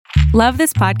Love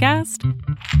this podcast?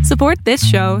 Support this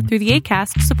show through the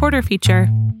Acast supporter feature.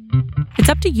 It's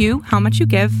up to you how much you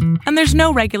give, and there's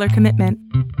no regular commitment.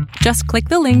 Just click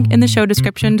the link in the show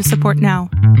description to support now.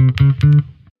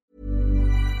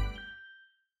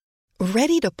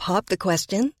 Ready to pop the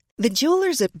question? The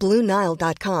jewelers at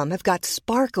BlueNile.com have got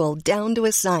sparkle down to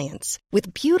a science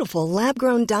with beautiful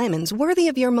lab-grown diamonds worthy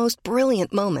of your most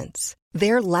brilliant moments.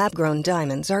 Their lab-grown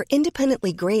diamonds are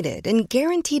independently graded and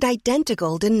guaranteed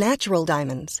identical to natural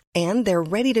diamonds, and they're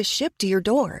ready to ship to your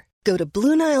door. Go to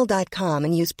BlueNile.com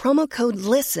and use promo code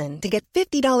LISTEN to get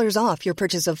 $50 off your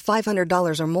purchase of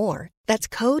 $500 or more. That's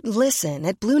code LISTEN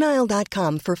at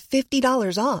BlueNile.com for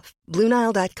 $50 off.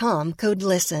 BlueNile.com, code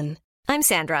LISTEN. I'm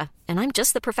Sandra, and I'm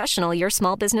just the professional your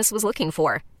small business was looking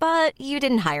for. But you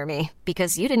didn't hire me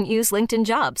because you didn't use LinkedIn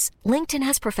Jobs. LinkedIn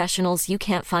has professionals you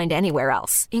can't find anywhere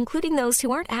else, including those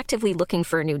who aren't actively looking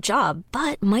for a new job,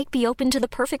 but might be open to the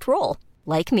perfect role,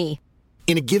 like me.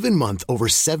 In a given month, over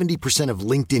 70% of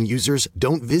LinkedIn users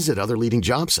don't visit other leading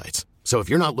job sites. So if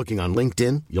you're not looking on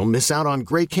LinkedIn, you'll miss out on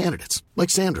great candidates like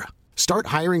Sandra. Start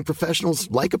hiring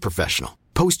professionals like a professional.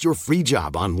 Post your free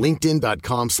job on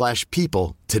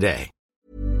linkedin.com/people today.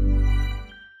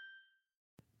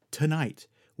 Tonight,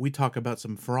 we talk about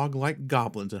some frog-like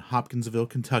goblins in Hopkinsville,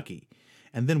 Kentucky,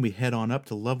 and then we head on up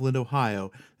to Loveland, Ohio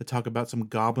to talk about some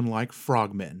goblin-like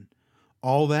frogmen.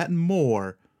 All that and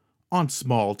more on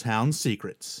Small Town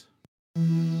Secrets.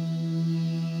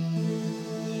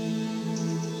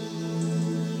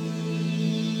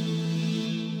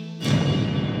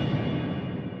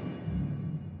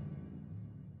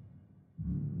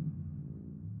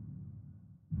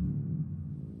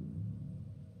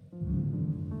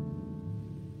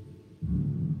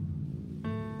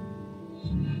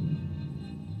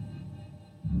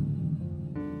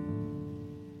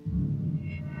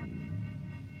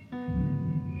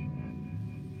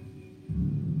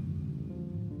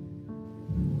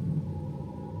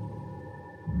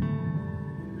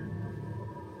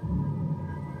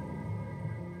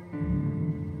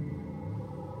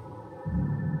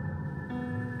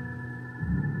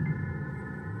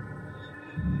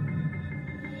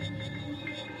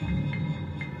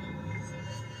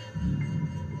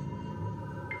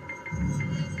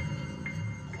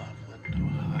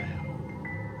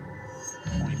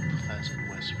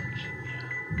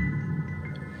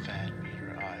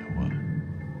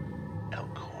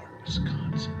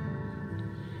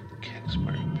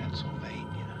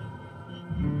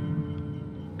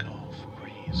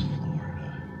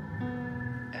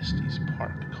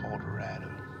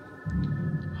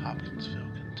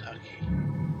 Hopkinsville, Kentucky,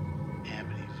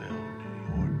 Amityville, New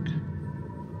York.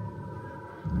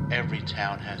 Every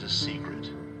town has a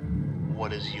secret.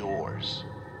 What is yours?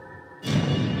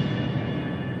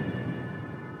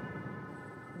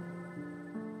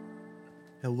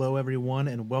 Hello, everyone,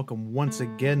 and welcome once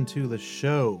again to the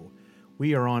show.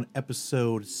 We are on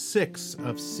episode 6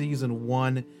 of season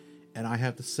 1, and I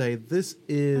have to say, this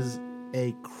is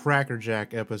a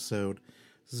crackerjack episode.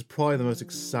 This is probably the most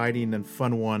exciting and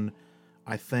fun one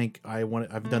I think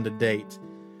I've done to date.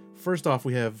 First off,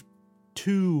 we have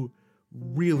 2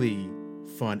 really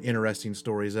fun, interesting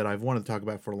stories that I've wanted to talk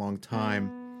about for a long time.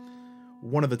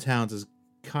 One of the towns is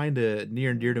kind of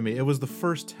near and dear to me. It was the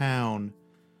first town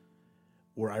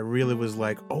where I really was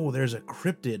like, oh, there's a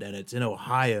cryptid and it's in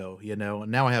Ohio, you know?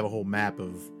 And now I have a whole map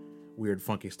of weird,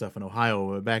 funky stuff in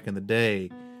Ohio. But back in the day,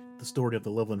 the story of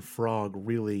the Loveland Frog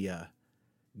really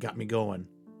got me going.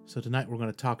 So tonight we're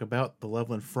going to talk about the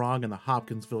Loveland Frog and the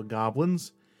Hopkinsville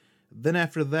Goblins. Then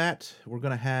after that, we're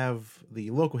going to have the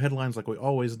local headlines like we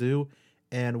always do,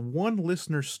 and one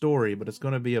listener story, but it's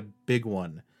going to be a big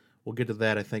one. We'll get to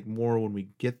that, I think, more when we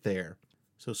get there.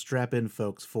 So strap in,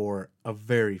 folks, for a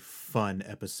very fun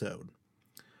episode.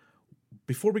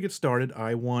 Before we get started,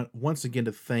 I want once again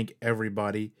to thank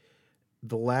everybody.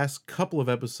 The last couple of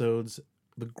episodes,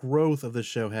 the growth of the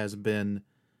show has been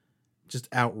just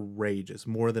outrageous,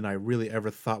 more than I really ever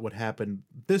thought would happen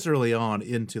this early on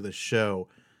into the show,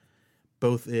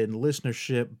 both in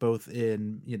listenership, both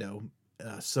in,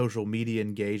 social media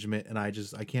engagement, and I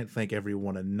can't thank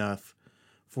everyone enough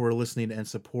for listening and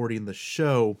supporting the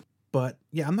show. But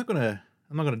yeah, I'm not gonna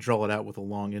draw it out with a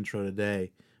long intro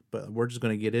today, but we're just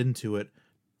gonna get into it.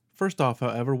 First off,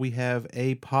 however, we have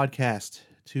a podcast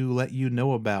to let you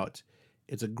know about.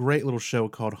 It's a great little show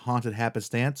called Haunted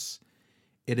Happenstance.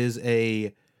 It is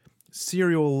a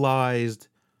serialized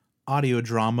audio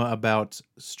drama about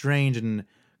strange and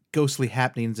ghostly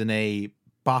happenings in a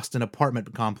Boston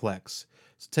apartment complex.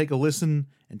 So take a listen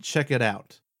and check it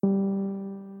out.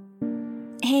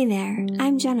 Hey there,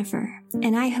 I'm Jennifer,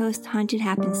 and I host Haunted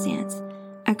Happenstance,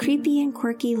 a creepy and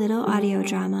quirky little audio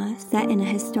drama set in a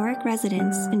historic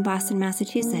residence in Boston,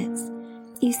 Massachusetts.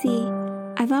 You see,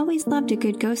 I've always loved a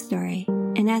good ghost story,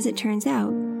 and as it turns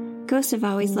out, ghosts have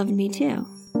always loved me too.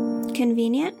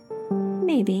 Convenient?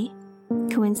 Maybe.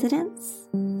 Coincidence?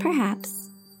 Perhaps.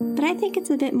 But I think it's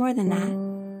a bit more than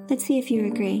that. Let's see if you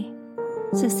agree.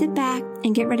 So sit back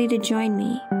and get ready to join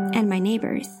me and my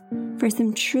neighbors for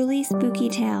some truly spooky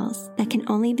tales that can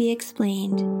only be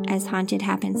explained as haunted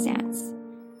happenstance.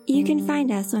 You can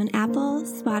find us on Apple,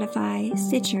 Spotify,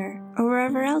 Stitcher, or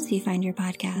wherever else you find your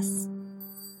podcasts.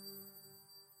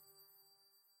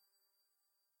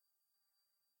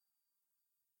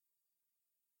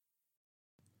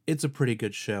 It's a pretty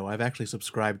good show. I've actually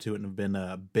subscribed to it and have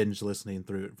been binge listening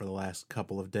through it for the last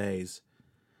couple of days.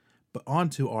 But on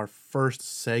to our first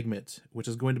segment, which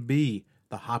is going to be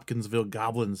the Hopkinsville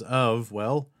Goblins of,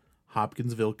 well,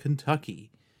 Hopkinsville,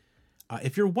 Kentucky.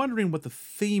 If you're wondering what the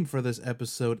theme for this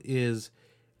episode is,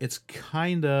 it's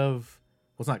kind of,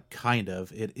 well, it's not kind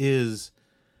of, it is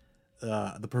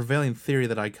the prevailing theory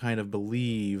that I kind of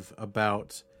believe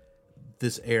about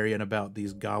this area and about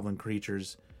these goblin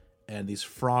creatures and these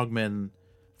frogmen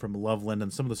from Loveland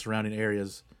and some of the surrounding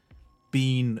areas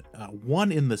being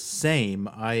one in the same.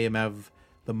 I have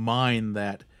the mind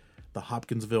that the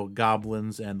Hopkinsville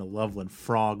goblins and the Loveland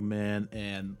frogmen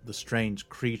and the strange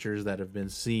creatures that have been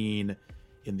seen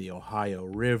in the Ohio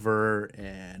River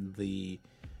and the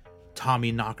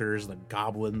Tommy knockers, the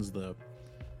goblins, the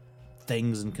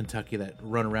things in Kentucky that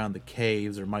run around the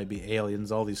caves or might be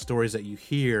aliens, all these stories that you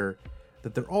hear,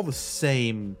 that they're all the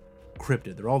same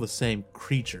cryptid. They're all the same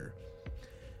creature.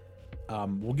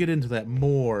 We'll get into that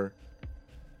more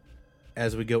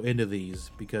as we go into these,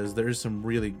 because there is some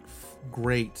really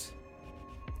great,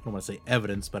 I don't want to say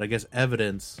evidence, but I guess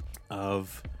evidence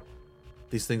of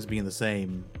these things being the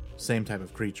same type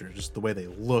of creature. Just the way they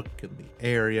look and the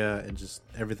area and just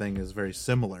everything is very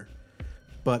similar.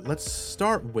 But let's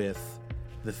start with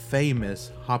the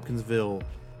famous Hopkinsville,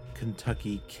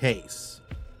 Kentucky case.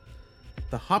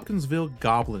 The Hopkinsville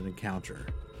Goblin Encounter,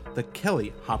 the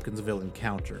Kelly Hopkinsville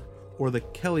Encounter, or the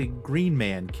Kelly Green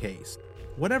Man case.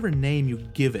 Whatever name you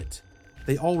give it,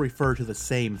 they all refer to the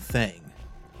same thing.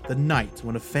 The night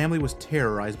when a family was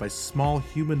terrorized by small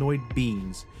humanoid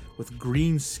beings with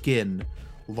green skin,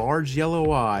 large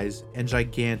yellow eyes, and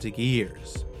gigantic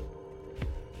ears.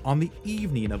 On the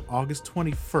evening of August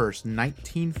 21st,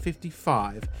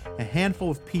 1955, a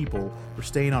handful of people were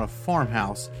staying on a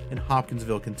farmhouse in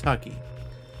Hopkinsville, Kentucky.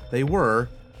 They were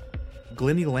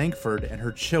Glennie Langford and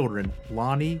her children,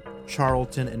 Lonnie,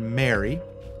 Charlton, and Mary,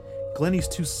 Glennie's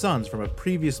two sons from a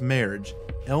previous marriage,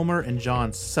 Elmer and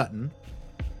John Sutton,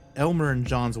 Elmer and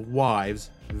John's wives,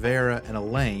 Vera and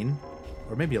Elaine,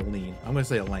 or maybe Elaine, I'm going to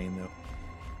say Elaine though,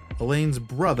 Elaine's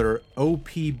brother,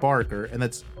 O.P. Barker, and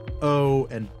that's O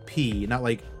and P, not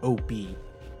like O.B.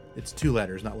 It's two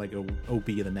letters, not like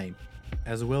O.B. in the name,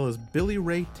 as well as Billy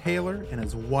Ray Taylor and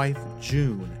his wife,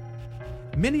 June.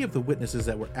 Many of the witnesses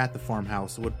that were at the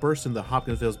farmhouse would burst into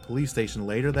Hopkinsville's police station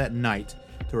later that night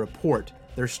to report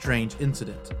their strange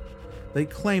incident. They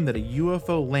claimed that a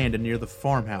UFO landed near the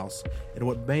farmhouse and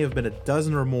what may have been a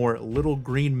dozen or more little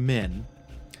green men.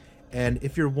 And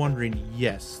if you're wondering,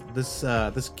 yes,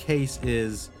 this case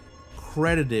is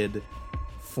credited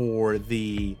for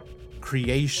the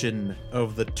creation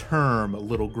of the term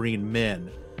little green men.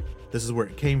 This is where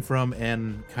it came from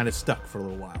and kind of stuck for a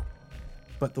little while.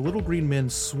 But the little green men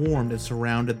swarmed and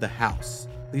surrounded the house.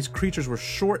 These creatures were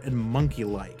short and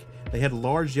monkey-like. They had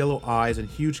large yellow eyes and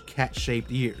huge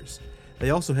cat-shaped ears. They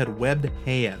also had webbed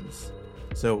hands.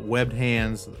 So webbed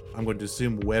hands, I'm going to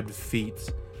assume webbed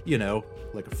feet, you know,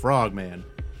 like a frogman.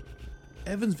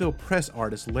 Evansville press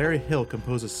artist Larry Hill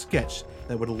composed a sketch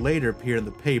that would later appear in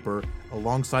the paper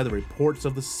alongside the reports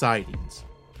of the sightings.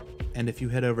 And if you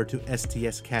head over to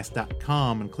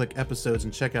stscast.com and click episodes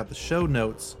and check out the show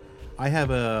notes, I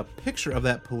have a picture of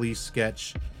that police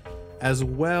sketch, as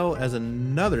well as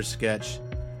another sketch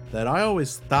that I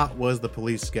always thought was the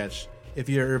police sketch. If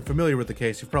you're familiar with the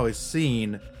case, you've probably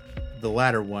seen the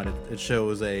latter one. It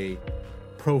shows a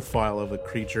profile of the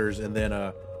creatures and then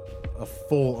a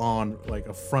full-on, like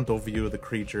a frontal view of the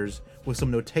creatures with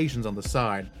some notations on the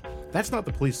side. That's not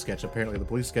the police sketch, apparently. The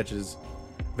police sketch is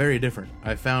very different.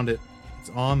 I found it. It's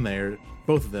on there.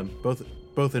 Both of them.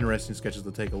 Both interesting sketches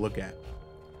to take a look at.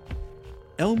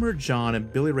 Elmer John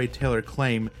and Billy Ray Taylor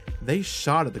claim they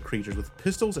shot at the creatures with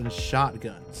pistols and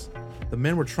shotguns. The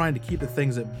men were trying to keep the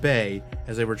things at bay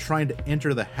as they were trying to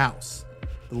enter the house.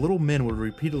 The little men would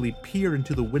repeatedly peer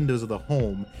into the windows of the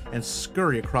home and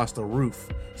scurry across the roof,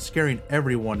 scaring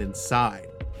everyone inside.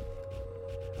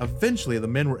 Eventually, the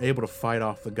men were able to fight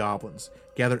off the goblins,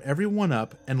 gather everyone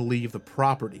up, and leave the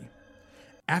property.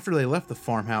 After they left the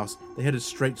farmhouse, they headed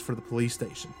straight for the police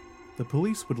station. The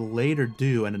police would later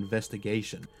do an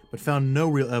investigation, but found no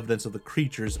real evidence of the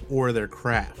creatures or their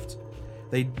craft.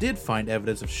 They did find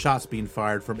evidence of shots being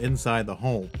fired from inside the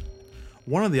home.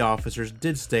 One of the officers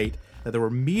did state that there were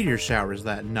meteor showers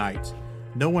that night.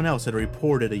 No one else had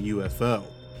reported a UFO.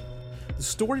 The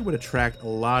story would attract a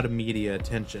lot of media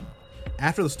attention.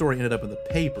 After the story ended up in the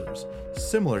papers,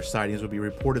 similar sightings would be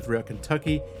reported throughout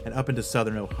Kentucky and up into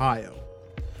southern Ohio.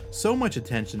 So much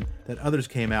attention that others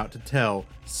came out to tell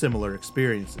similar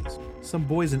experiences. Some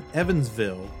boys in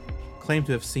Evansville claimed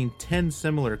to have seen 10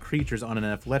 similar creatures on an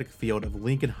athletic field of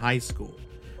Lincoln High School.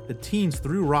 The teens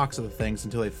threw rocks at the things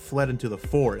until they fled into the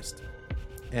forest.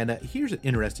 And here's an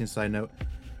interesting side note.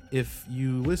 If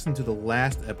you listen to the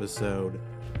last episode,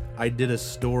 I did a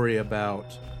story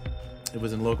about, it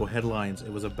was in local headlines,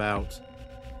 it was about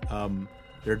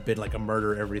there had been like a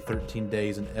murder every 13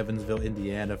 days in Evansville,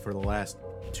 Indiana for the last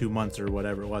 2 months or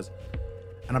whatever it was.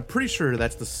 And I'm pretty sure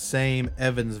that's the same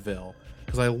Evansville,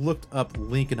 because I looked up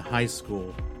Lincoln High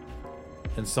School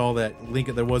and saw that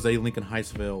there was a Lincoln High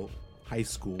School,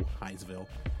 Highsville,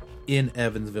 in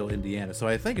Evansville, Indiana. So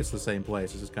I think it's the same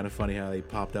place. It's just kind of funny how they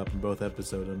popped up in both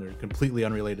episodes and they're completely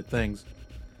unrelated things.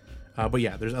 But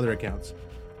yeah, there's other accounts.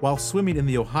 While swimming in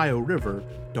the Ohio River,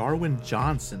 Darwin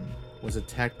Johnson was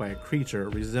attacked by a creature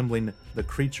resembling the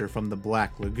creature from the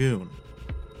Black Lagoon.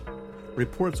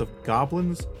 Reports of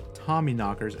goblins,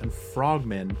 Tommyknockers, and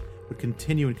frogmen would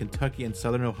continue in Kentucky and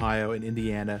southern Ohio and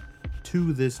Indiana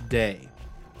to this day.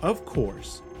 Of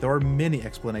course, there are many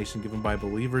explanations given by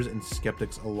believers and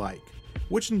skeptics alike,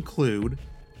 which include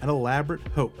an elaborate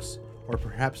hoax or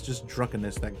perhaps just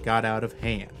drunkenness that got out of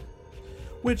hand,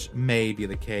 which may be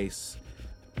the case.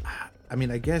 I mean,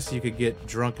 I guess you could get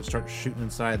drunk and start shooting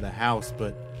inside the house,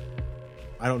 but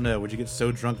I don't know. Would you get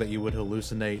so drunk that you would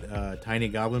hallucinate tiny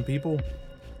goblin people?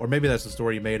 Or maybe that's the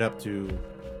story you made up to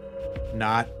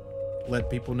not let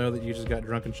people know that you just got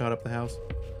drunk and shot up the house.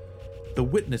 The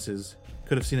witnesses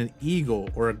could have seen an eagle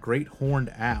or a great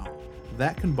horned owl.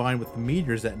 That combined with the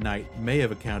meteors that night may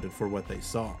have accounted for what they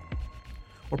saw.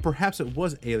 Or perhaps it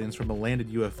was aliens from a landed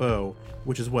UFO,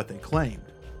 which is what they claimed.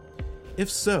 If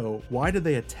so, why did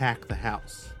they attack the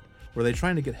house? Were they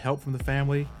trying to get help from the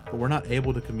family, but were not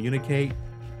able to communicate?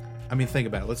 I mean, think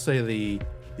about it. Let's say the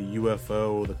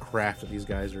UFO, the craft that these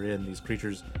guys are in, these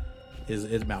creatures, is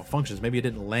malfunctions. Maybe it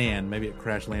didn't land, maybe it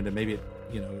crash landed, maybe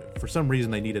it, for some reason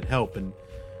they needed help, and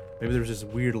maybe there was this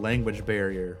weird language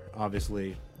barrier,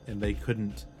 obviously, and they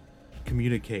couldn't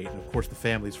communicate. And of course the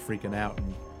family's freaking out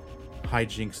and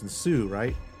hijinks ensue,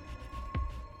 right?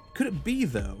 Could it be,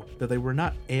 though, that they were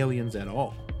not aliens at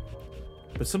all,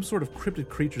 but some sort of cryptid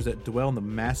creatures that dwell in the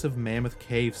massive Mammoth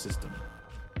Cave system?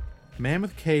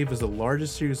 Mammoth Cave is the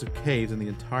largest series of caves in the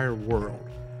entire world,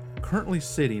 currently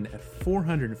sitting at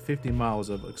 450 miles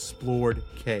of explored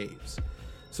caves.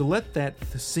 So let that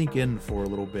sink in for a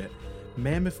little bit.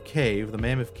 Mammoth Cave, the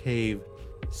Mammoth Cave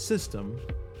system,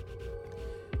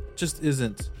 just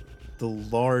isn't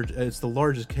it's the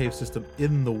largest cave system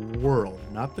in the world,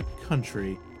 not the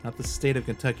country, not the state of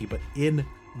Kentucky, but in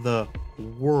the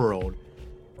world.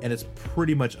 And it's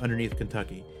pretty much underneath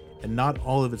Kentucky, and not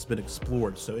all of it's been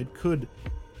explored. So it could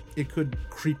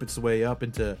creep its way up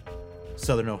into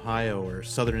southern Ohio or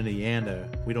southern Indiana.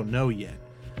 We don't know yet.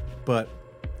 But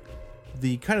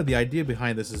the idea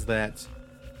behind this is that,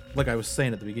 like I was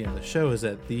saying at the beginning of the show, is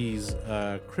that these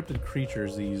cryptid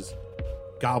creatures, these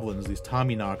goblins, these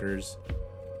Tommyknockers,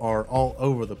 are all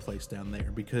over the place down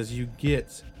there, because you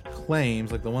get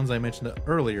claims like the ones I mentioned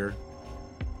earlier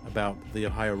about the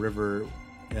Ohio River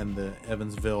and the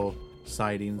Evansville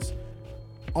sightings.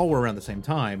 All were around the same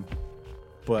time,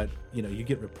 but you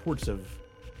get reports of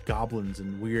goblins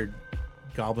and weird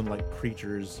goblin-like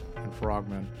creatures and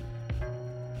frogmen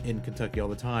in Kentucky all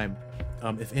the time.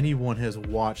 If anyone has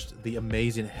watched the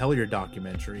amazing Hellier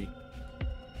documentary,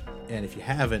 and if you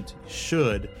haven't, you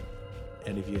should.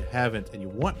 And if you haven't and you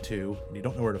want to, and you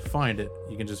don't know where to find it,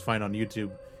 you can just find on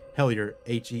YouTube Hellier,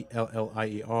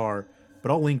 Hellier.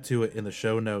 But I'll link to it in the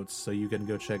show notes so you can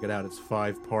go check it out. It's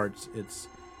 5 parts. It's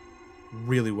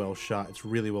really well shot. It's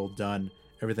really well done.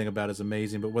 Everything about it is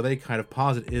amazing. But what they kind of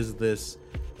posit is this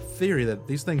theory that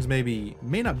these things may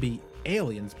not be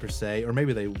aliens per se, or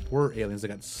maybe they were aliens that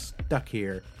got stuck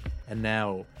here and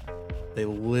now they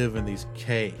live in these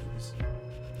caves.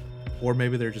 Or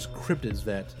maybe they're just cryptids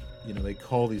that, they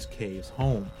call these caves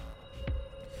home.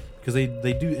 Because they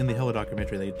do, in the Hellier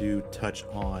documentary, they do touch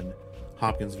on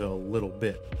Hopkinsville a little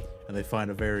bit, and they find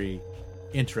a very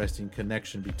interesting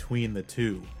connection between the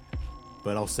two.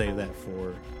 But I'll save that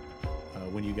for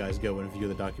when you guys go and view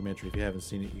the documentary. If you haven't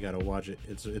seen it, you got to watch it.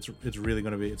 It's really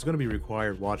going to be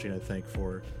required watching, I think,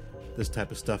 for this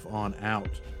type of stuff on out.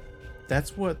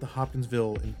 That's what the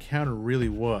Hopkinsville encounter really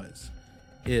was.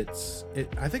 I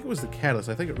think it was the catalyst.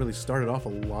 I think it really started off a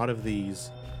lot of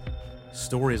these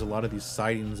stories, a lot of these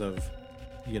sightings of,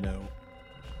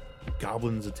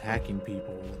 goblins attacking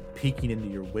people, peeking into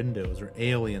your windows, or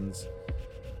aliens.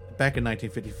 Back in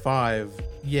 1955,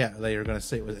 yeah, they are going to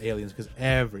say it was aliens because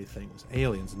everything was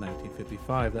aliens in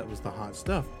 1955. That was the hot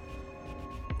stuff.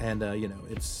 And,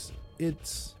 it's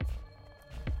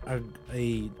I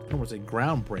don't want to say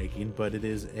groundbreaking, but it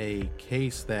is a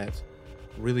case that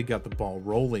really got the ball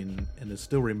rolling and is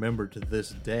still remembered to this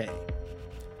day.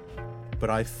 But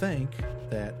I think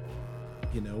that,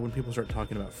 when people start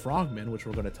talking about frogmen, which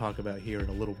we're going to talk about here in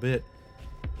a little bit,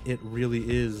 it really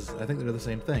is, I think they're the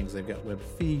same things. They've got webbed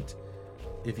feet.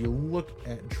 If you look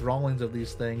at drawings of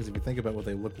these things, if you think about what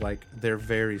they look like, they're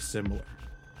very similar.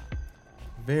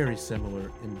 Very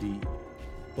similar indeed.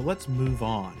 But let's move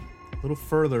on a little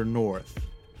further north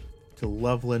to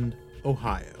Loveland,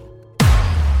 Ohio.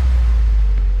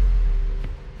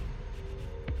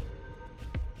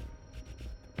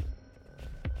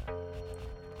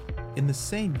 In the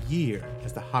same year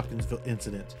as the Hopkinsville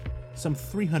incident, some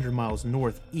 300 miles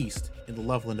northeast in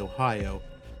Loveland, Ohio,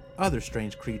 other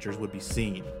strange creatures would be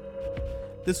seen.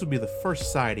 This would be the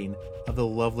first sighting of the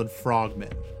Loveland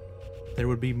Frogmen. There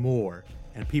would be more,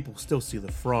 and people still see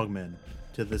the Frogmen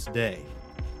to this day.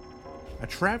 A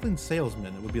traveling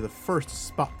salesman would be the first to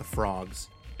spot the frogs.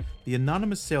 The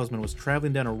anonymous salesman was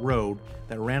traveling down a road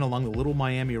that ran along the Little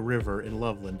Miami River in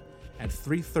Loveland at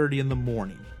 3:30 in the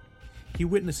morning. He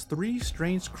witnessed three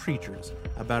strange creatures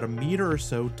about a meter or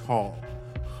so tall,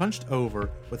 hunched over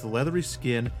with leathery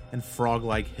skin and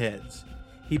frog-like heads.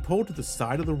 He pulled to the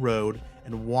side of the road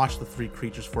and watched the three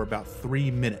creatures for about 3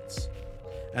 minutes.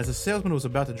 As the salesman was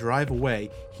about to drive away,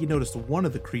 he noticed one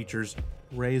of the creatures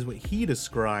raise what he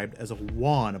described as a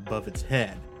wand above its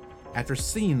head. After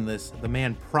seeing this, the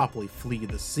man promptly fled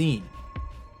the scene.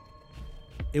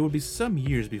 It would be some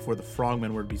years before the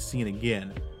frogmen would be seen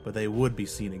again, but they would be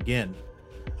seen again.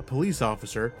 A police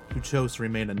officer, who chose to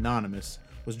remain anonymous,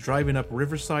 was driving up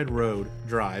Riverside Road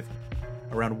Drive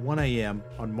around 1 a.m.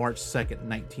 on March 2nd,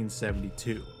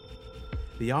 1972.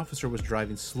 The officer was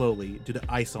driving slowly due to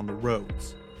ice on the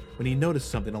roads when he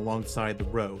noticed something alongside the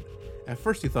road. At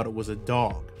first he thought it was a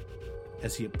dog.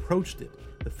 As he approached it,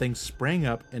 the thing sprang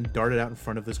up and darted out in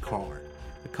front of his car.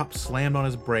 The cop slammed on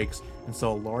his brakes and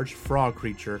saw a large frog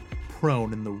creature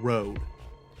prone in the road.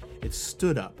 It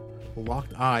stood up,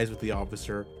 locked eyes with the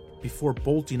officer, before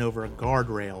bolting over a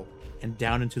guardrail and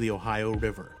down into the Ohio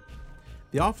River.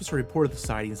 The officer reported the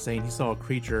sighting, saying he saw a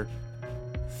creature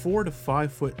 4 to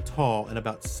 5 foot tall and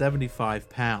about 75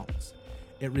 pounds.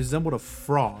 It resembled a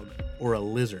frog or a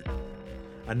lizard.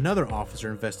 Another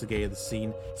officer investigated the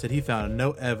scene, said he found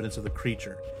no evidence of the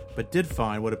creature, but did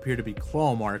find what appeared to be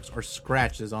claw marks or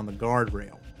scratches on the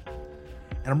guardrail.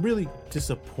 And I'm really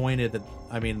disappointed that,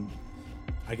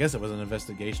 I guess it was an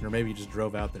investigation, or maybe you just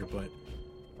drove out there, but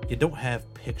you don't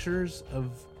have pictures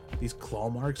of these claw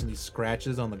marks and these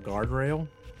scratches on the guardrail.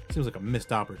 Seems like a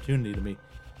missed opportunity to me.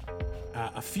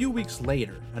 A few weeks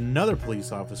later, another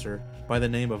police officer by the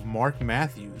name of Mark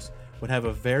Matthews would have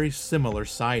a very similar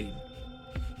sighting.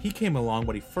 He came along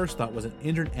what he first thought was an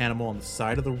injured animal on the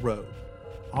side of the road.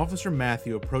 Officer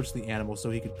Matthew approached the animal so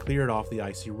he could clear it off the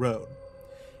icy road.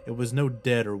 It was no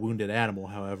dead or wounded animal,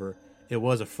 however. It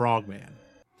was a frogman.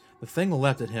 The thing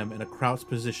leapt at him in a crouched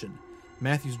position.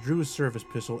 Matthews drew his service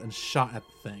pistol and shot at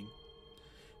the thing.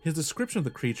 His description of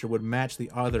the creature would match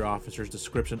the other officer's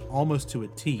description almost to a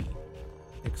T,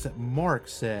 except Mark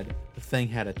said the thing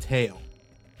had a tail.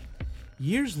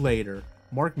 Years later,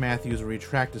 Mark Matthews would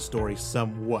retract his story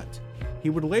somewhat. He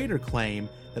would later claim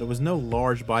that it was no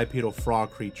large bipedal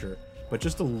frog creature, but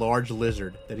just a large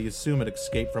lizard that he assumed had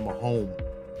escaped from a home.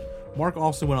 Mark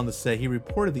also went on to say he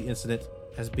reported the incident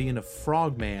as being a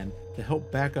frogman to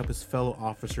help back up his fellow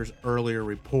officer's earlier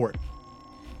report.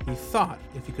 He thought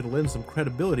if he could lend some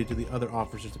credibility to the other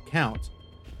officer's account,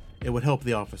 it would help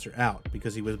the officer out,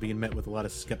 because he was being met with a lot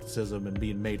of skepticism and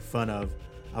being made fun of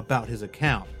about his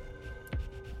account.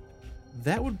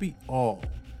 That would be all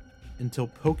until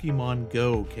Pokemon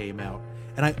Go came out,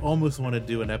 and I almost want to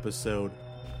do an episode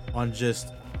on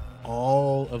just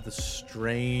all of the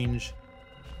strange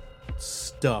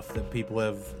stuff that people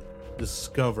have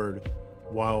discovered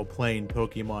while playing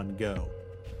Pokemon Go.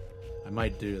 I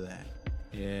might do that.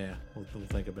 Yeah, we'll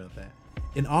think about that.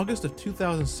 In August of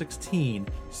 2016,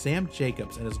 Sam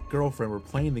Jacobs and his girlfriend were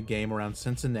playing the game around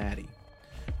Cincinnati.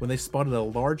 when they spotted a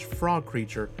large frog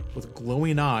creature with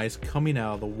glowing eyes coming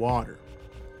out of the water.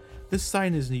 This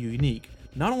sighting is unique,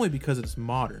 not only because it's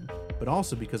modern, but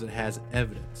also because it has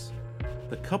evidence.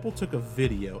 The couple took a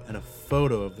video and a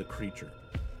photo of the creature.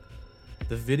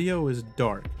 The video is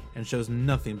dark and shows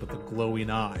nothing but the glowing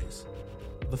eyes.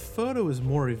 The photo is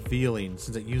more revealing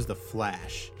since it used a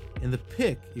flash. In the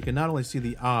pic, you can not only see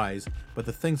the eyes, but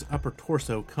the thing's upper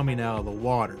torso coming out of the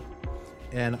water.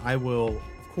 And I will,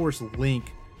 of course,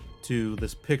 link to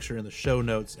this picture in the show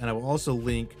notes, and I will also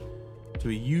link to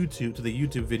the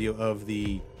YouTube video of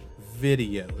the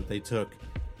video that they took.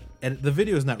 And the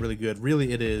video is not really good.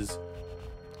 Really, it is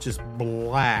just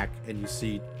black, and you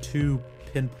see two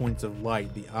pinpoints of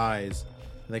light, the eyes,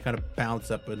 and they kind of bounce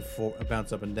up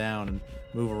and down and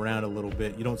move around a little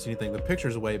bit. You don't see anything. The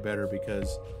picture's way better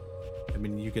because, I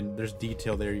mean, there's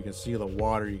detail there. You can see the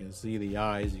water, you can see the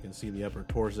eyes, you can see the upper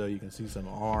torso, you can see some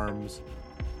arms.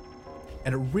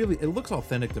 And it looks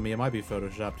authentic to me. It might be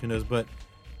photoshopped, who knows, but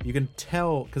you can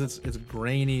tell because it's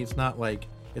grainy. It's not like,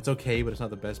 it's okay, but it's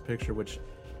not the best picture, which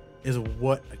is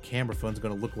what a camera phone's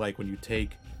going to look like when you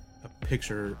take a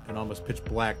picture in almost pitch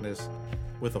blackness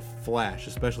with a flash,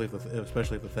 especially if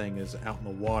the thing is out in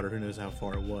the water. Who knows how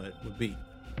far it would be.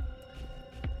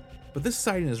 But this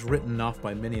sighting is written off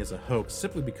by many as a hoax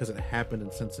simply because it happened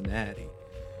in Cincinnati.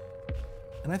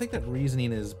 And I think that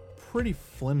reasoning is pretty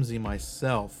flimsy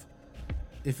myself.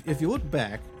 If you look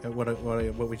back at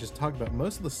what we just talked about,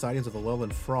 most of the sightings of the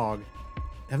Loveland Frog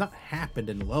have not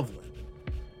happened in Loveland,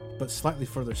 but slightly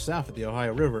further south at the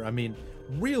Ohio River. I mean,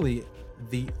 really,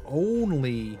 the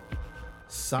only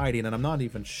sighting, and I'm not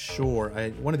even sure.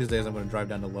 One of these days I'm going to drive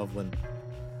down to Loveland.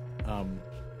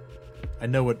 I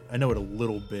know it a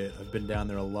little bit. I've been down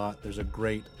there a lot. There's a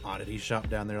great oddity shop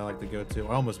down there I like to go to.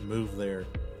 I almost moved there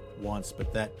once,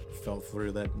 but that fell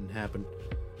through. That didn't happen.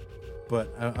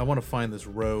 But I want to find this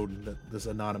road that this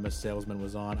anonymous salesman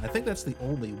was on. I think that's the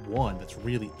only one that's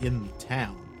really in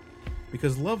town,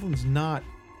 because Loveland's not,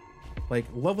 like,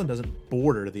 Loveland doesn't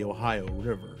border the Ohio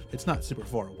River. It's not super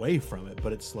far away from it,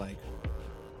 but it's like,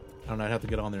 I don't know, I'd have to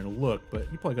get on there and look, but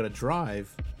you probably got to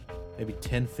drive maybe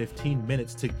 10-15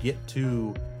 minutes to get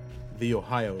to the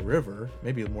Ohio River.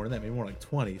 Maybe more than that, maybe more like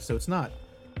 20. So it's not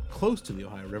close to the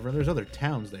Ohio River, and there's other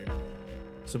towns there.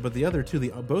 So, but the other two,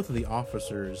 both of the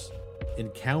officers'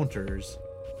 encounters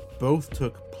both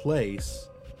took place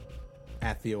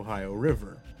at the Ohio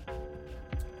River.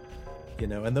 You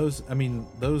know, and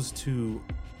those two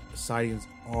sightings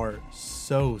are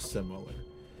so similar.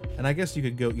 And I guess you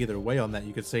could go either way on that.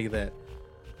 You could say that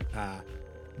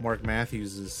Mark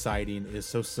Matthews' sighting is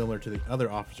so similar to the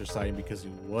other officer sighting because he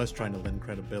was trying to lend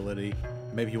credibility.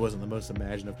 Maybe he wasn't the most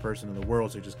imaginative person in the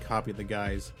world, so he just copied the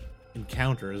guy's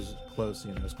encounter as close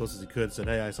as he could. Said,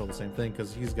 hey, I saw the same thing,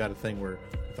 because he's got a thing where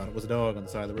I thought it was a dog on the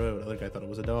side of the road. Other guy thought it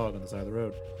was a dog on the side of the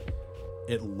road.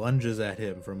 It lunges at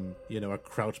him from, a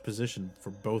crouched position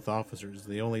for both officers.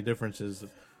 The only difference is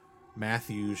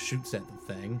Matthews shoots at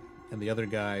the thing, and the other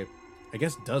guy, I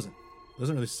guess, doesn't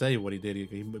really say what he did.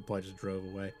 He probably just drove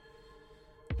away.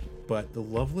 But the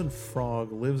Loveland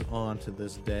Frog lives on to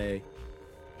this day,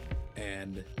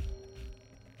 and,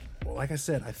 well, like I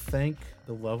said, I think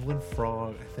the Loveland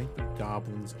Frog, I think the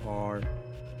goblins are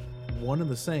one and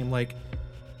the same. Like,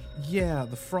 yeah,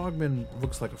 the frogman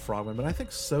looks like a frogman, but I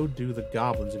think so do the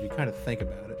goblins, if you kind of think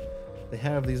about it. They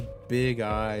have these big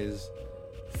eyes,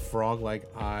 frog-like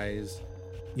eyes.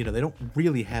 They don't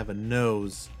really have a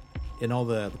nose. In all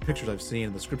the pictures I've seen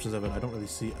and the descriptions of it, I don't really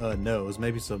see a nose,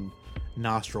 maybe some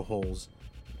nostril holes.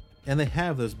 And they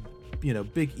have those,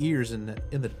 big ears in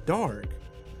the dark,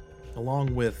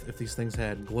 along with, if these things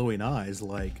had glowing eyes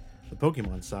like the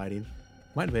Pokemon sighting,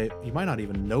 you might not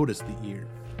even notice the ear.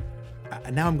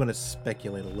 Now I'm going to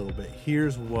speculate a little bit.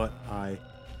 Here's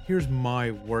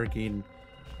my working,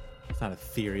 it's not a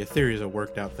theory. A theory is a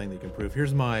worked out thing that you can prove.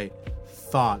 Here's my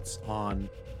thoughts on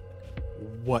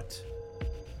what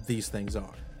these things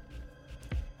are.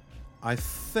 I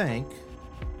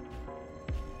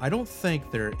don't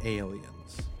think they're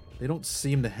aliens. They don't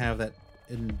seem to have that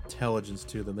intelligence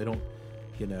to them. They don't,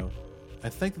 I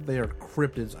think that they are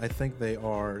cryptids. I think they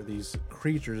are these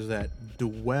creatures that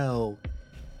dwell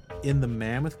in the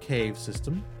Mammoth Cave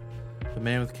system. The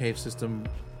Mammoth Cave system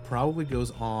probably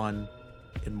goes on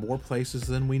in more places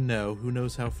than we know. Who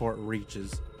knows how far it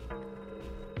reaches?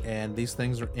 And these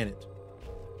things are in it.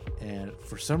 And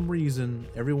for some reason,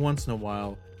 every once in a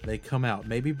while, they come out.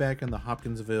 Maybe back in the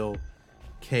Hopkinsville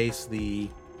case, the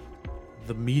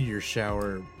meteor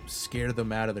shower scared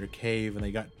them out of their cave, and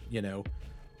they got,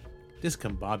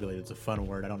 discombobulated. It's a fun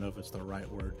word. I don't know if it's the right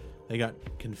word. They got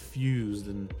confused,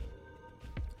 and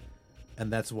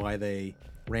that's why they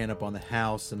ran up on the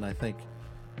house, and I think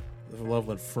the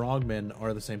Loveland frogmen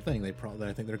are the same thing.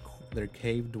 I think they're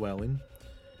cave dwelling.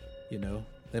 You know,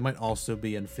 they might also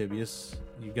be amphibious.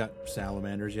 You got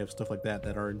salamanders, you have stuff like that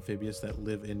are amphibious that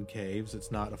live in caves.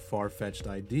 It's not a far-fetched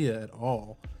idea at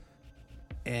all.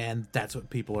 And that's what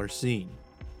people are seeing.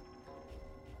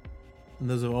 And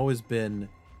those have always been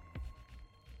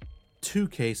two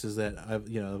cases that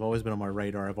I've always been on my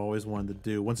radar. I've always wanted to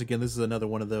do. Once again, this is another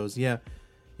one of those. Yeah,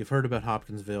 you've heard about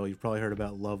Hopkinsville. You've probably heard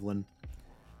about Loveland.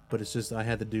 But it's just, I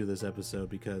had to do this episode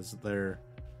because they're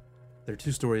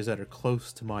two stories that are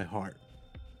close to my heart.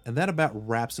 And that about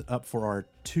wraps it up for our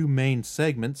two main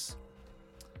segments.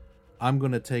 I'm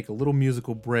going to take a little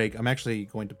musical break. I'm actually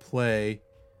going to play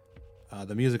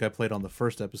the music I played on the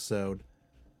first episode.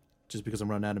 Just because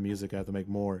I'm running out of music, I have to make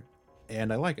more.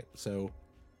 And I like it. So,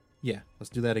 yeah, let's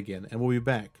do that again. And we'll be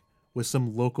back with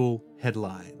some local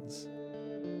headlines.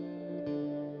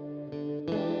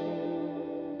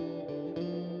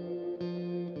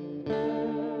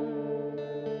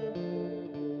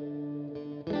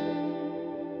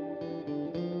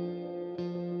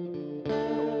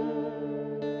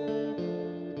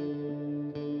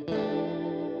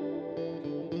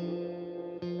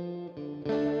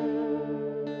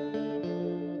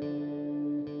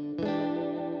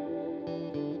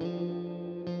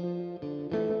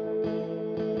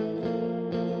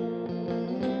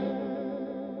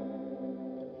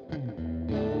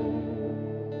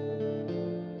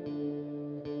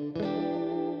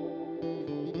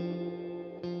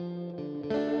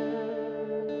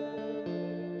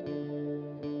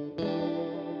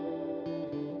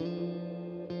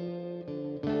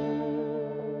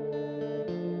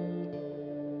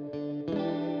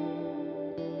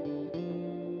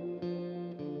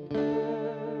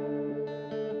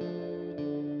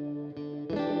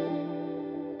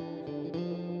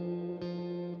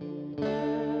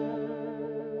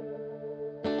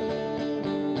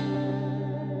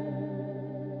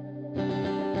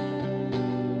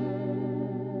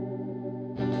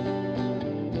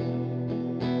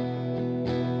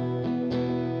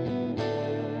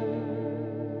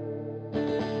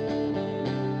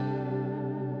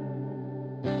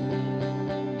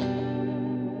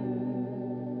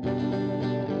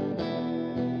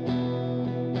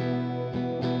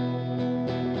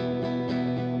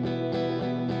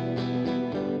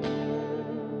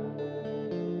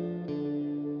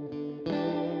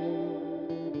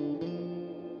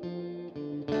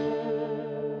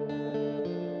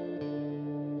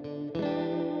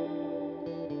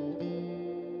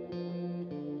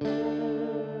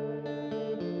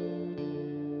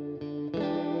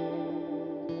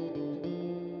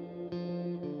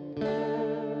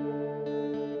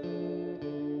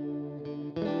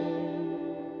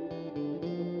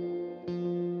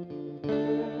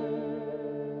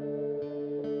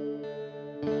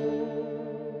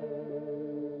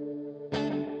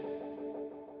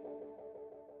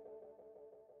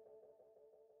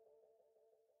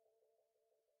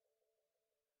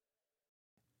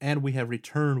 And we have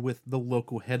returned with the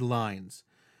local headlines.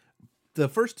 The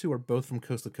first two are both from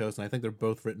Coast to Coast, and I think they're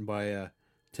both written by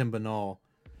Tim Binnall.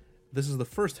 This is the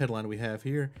first headline we have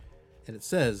here, and it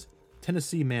says,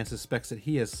 Tennessee man suspects that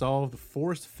he has solved the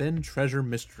Forrest Fenn treasure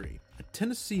mystery. A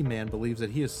Tennessee man believes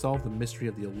that he has solved the mystery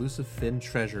of the elusive Fenn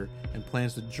treasure and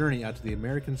plans to journey out to the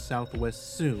American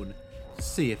Southwest soon to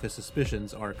see if his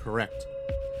suspicions are correct.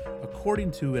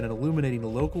 According to an illuminating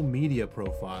local media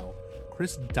profile,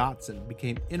 Chris Dotson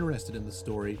became interested in the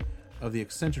story of the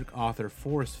eccentric author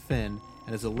Forrest Fenn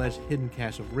and his alleged hidden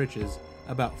cache of riches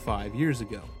about 5 years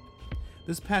ago.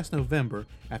 This past November,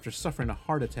 after suffering a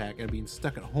heart attack and being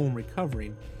stuck at home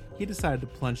recovering, he decided to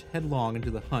plunge headlong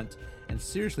into the hunt and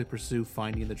seriously pursue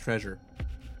finding the treasure.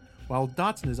 While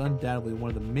Dotson is undoubtedly one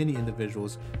of the many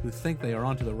individuals who think they are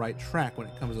onto the right track when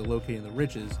it comes to locating the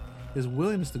riches, his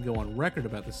willingness to go on record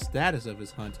about the status of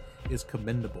his hunt is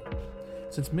commendable,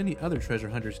 since many other treasure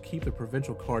hunters keep the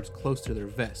provincial cards close to their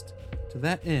vest. To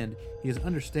that end, he is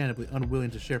understandably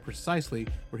unwilling to share precisely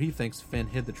where he thinks Fenn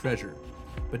hid the treasure,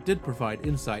 but did provide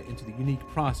insight into the unique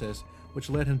process which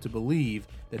led him to believe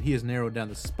that he has narrowed down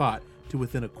the spot to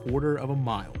within 1/4 of a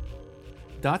mile.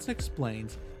 Dotson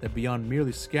explains that beyond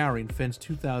merely scouring Fenn's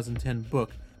 2010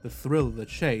 book, The Thrill of the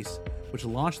Chase, which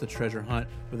launched the treasure hunt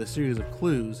with a series of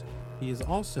clues, he has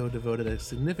also devoted a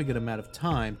significant amount of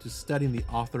time to studying the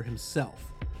author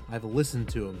himself. I've listened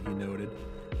to him, he noted.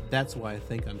 That's why I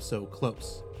think I'm so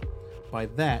close. By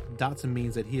that, Dotson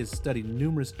means that he has studied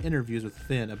numerous interviews with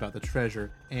Fenn about the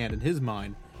treasure and, in his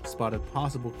mind, spotted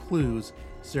possible clues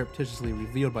surreptitiously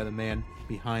revealed by the man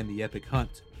behind the epic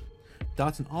hunt.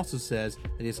 Dodson also says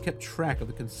that he has kept track of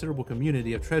the considerable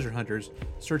community of treasure hunters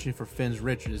searching for Finn's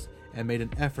riches and made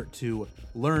an effort to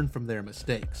learn from their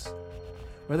mistakes.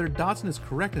 Whether Dodson is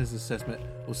correct in his assessment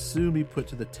will soon be put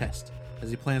to the test, as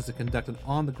he plans to conduct an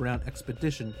on-the-ground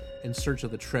expedition in search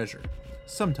of the treasure,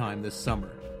 sometime this summer.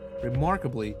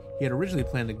 Remarkably, he had originally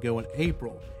planned to go in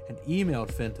April and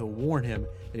emailed Finn to warn him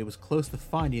that he was close to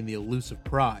finding the elusive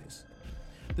prize.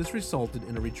 This resulted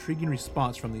in a intriguing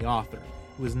response from the author,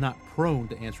 who is not prone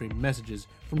to answering messages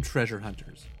from treasure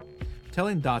hunters,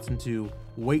 telling Dodson to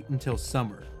wait until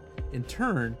summer. In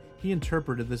turn, he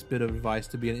interpreted this bit of advice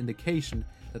to be an indication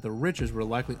that the riches were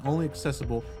likely only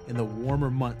accessible in the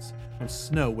warmer months when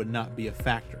snow would not be a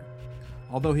factor.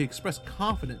 Although he expressed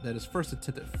confidence that his first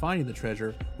attempt at finding the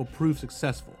treasure will prove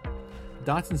successful,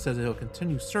 Dodson says that he'll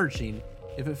continue searching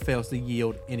if it fails to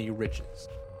yield any riches.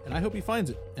 And I hope he finds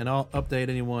it, and I'll update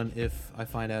anyone if I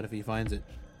find out if he finds it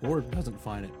or doesn't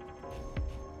find it.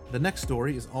 The next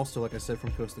story is also, like I said,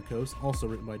 from Coast to Coast, also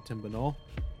written by Tim Binnall,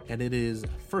 and it is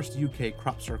First UK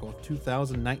Crop Circle of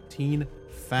 2019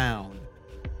 found.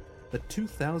 The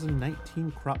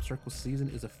 2019 Crop Circle season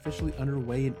is officially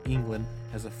underway in England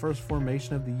as the first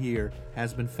formation of the year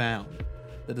has been found.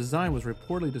 The design was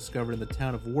reportedly discovered in the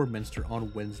town of Wardminster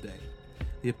on Wednesday.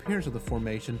 The appearance of the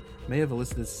formation may have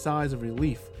elicited sighs of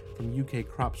relief from UK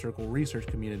Crop Circle research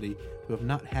community who have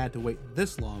not had to wait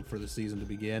this long for the season to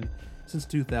begin since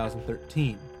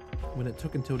 2013, when it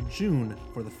took until June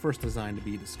for the first design to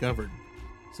be discovered,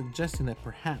 suggesting that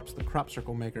perhaps the Crop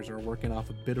Circle makers are working off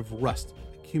a bit of rust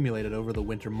accumulated over the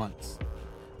winter months.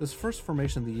 This first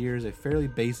formation of the year is a fairly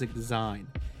basic design.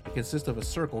 It consists of a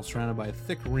circle surrounded by a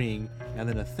thick ring and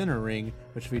then a thinner ring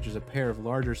which features a pair of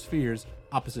larger spheres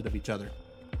opposite of each other.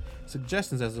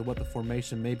 Suggestions as to what the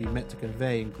formation may be meant to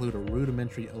convey include a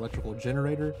rudimentary electrical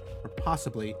generator or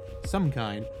possibly some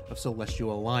kind of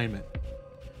celestial alignment.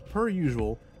 Per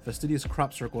usual, fastidious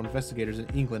Crop Circle investigators in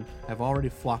England have already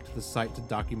flocked to the site to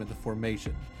document the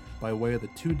formation by way of the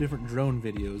 2 different drone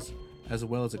videos as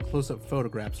well as the close-up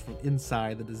photographs from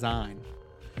inside the design.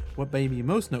 What may be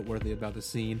most noteworthy about the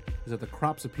scene is that the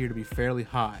crops appear to be fairly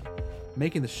high,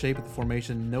 making the shape of the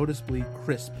formation noticeably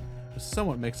crisp, which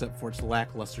somewhat makes up for its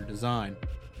lackluster design.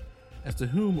 As to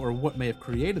whom or what may have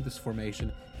created this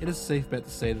formation, it is a safe bet to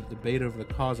say that the debate over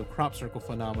the cause of Crop Circle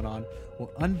phenomenon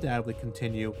will undoubtedly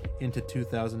continue into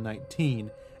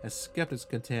 2019, as skeptics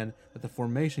contend that the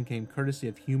formation came courtesy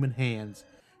of human hands.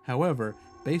 However,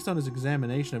 based on his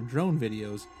examination of drone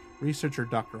videos, researcher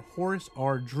Dr. Horace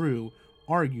R. Drew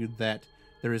argued that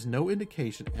there is no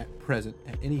indication at present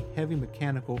of any heavy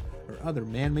mechanical or other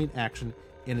man-made action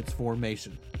in its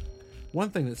formation. One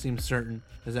thing that seems certain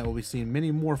is that we'll be seeing many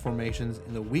more formations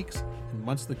in the weeks and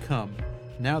months to come,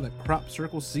 now that Crop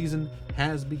Circle season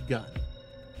has begun.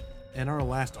 And our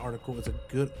last article is a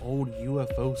good old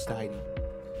UFO sighting.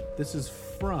 This is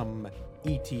from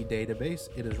ET Database.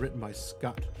 It is written by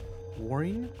Scott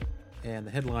Waring, and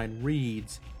the headline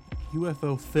reads,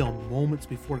 UFO film moments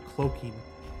before cloaking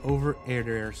over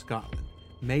Airdrie, Scotland.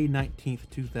 May 19th,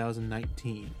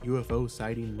 2019. UFO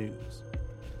sighting news.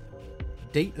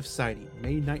 Date of sighting,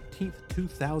 May 19th,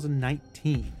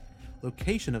 2019.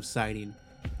 Location of sighting,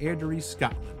 Airdrie,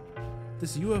 Scotland.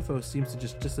 This UFO seems to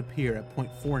just disappear at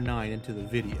 0.49 into the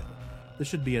video. This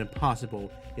should be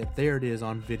impossible, yet there it is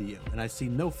on video, and I see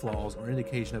no flaws or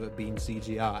indication of it being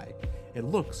CGI. It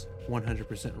looks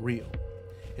 100% real.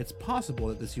 It's possible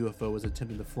that this UFO is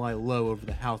attempting to fly low over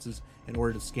the houses in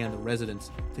order to scan the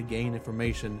residents to gain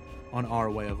information on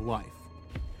our way of life.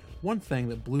 One thing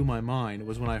that blew my mind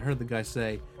was when I heard the guy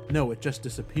say, "No, it just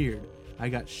disappeared." I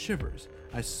got shivers.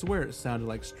 I swear it sounded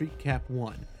like Street Cap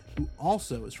 1, who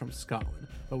also is from Scotland,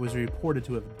 but was reported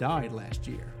to have died last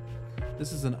year.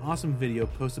 This is an awesome video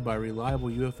posted by reliable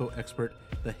UFO expert,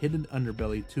 The Hidden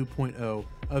Underbelly 2.0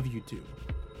 of YouTube.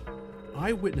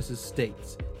 Eyewitnesses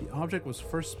states the object was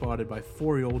first spotted by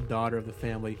 4-year-old daughter of the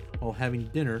family while having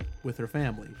dinner with her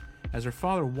family. As her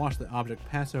father watched the object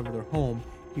pass over their home,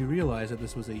 he realized that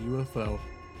this was a UFO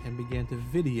and began to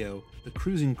video the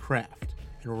cruising craft,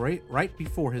 and right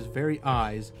before his very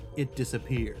eyes, it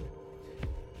disappeared.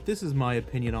 This is my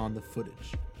opinion on the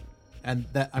footage. And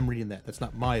that I'm reading that. That's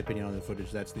not my opinion on the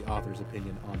footage, that's the author's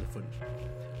opinion on the footage.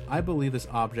 I believe this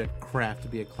object craft to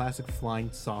be a classic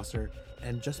flying saucer,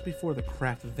 and just before the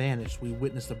craft vanished, we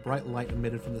witnessed a bright light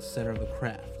emitted from the center of the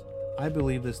craft. I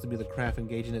believe this to be the craft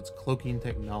engaging its cloaking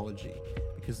technology,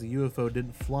 because the UFO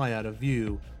didn't fly out of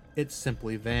view, it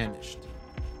simply vanished.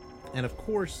 And of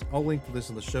course, I'll link to this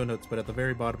in the show notes, but at the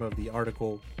very bottom of the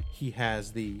article, he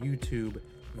has the YouTube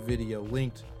video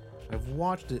linked. I've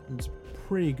watched it, and it's a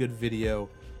pretty good video.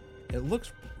 it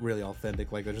looks really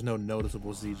authentic. Like there's no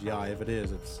noticeable CGI. If it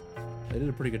is, they did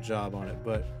a pretty good job on it.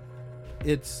 But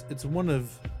it's one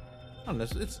of, I don't know,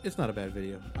 it's not a bad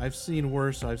video. I've seen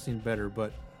worse, I've seen better,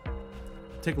 but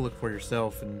take a look for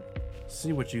yourself and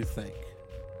see what you think.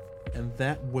 And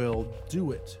that will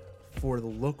do it for the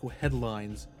local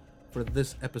headlines for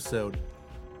this episode.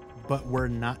 But we're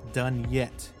not done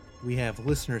yet. We have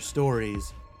listener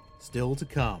stories still to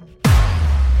come.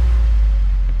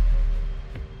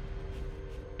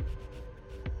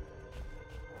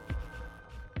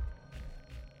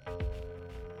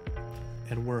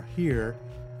 And we're here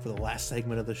for the last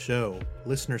segment of the show,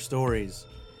 listener stories.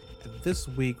 And this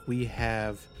week we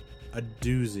have a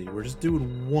doozy. We're just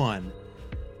doing one,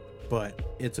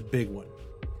 but it's a big one.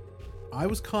 I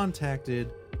was contacted,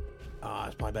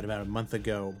 it's probably about a month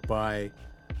ago, by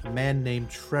a man named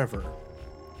Trevor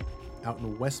out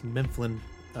in West Mifflin,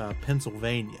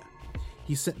 Pennsylvania.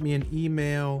 He sent me an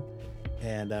email,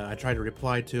 and I tried to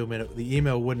reply to him, and the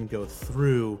email wouldn't go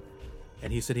through.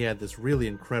 And he said he had this really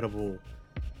incredible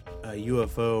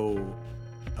UFO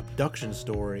abduction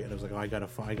story, and I was like, oh, I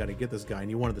gotta get this guy, and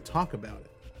he wanted to talk about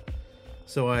it.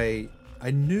 So I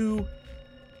knew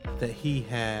that he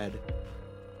had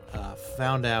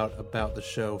found out about the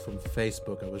show from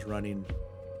Facebook. I was running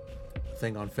a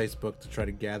thing on Facebook to try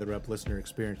to gather up listener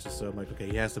experiences, so I'm like, okay,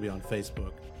 he has to be on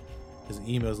Facebook. His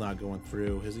email's not going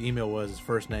through. His email was his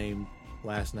first name,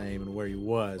 last name, and where he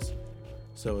was.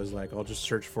 So it was like, I'll just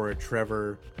search for it,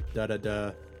 Trevor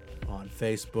on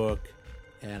Facebook,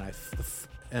 and I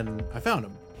found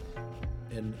him.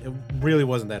 And it really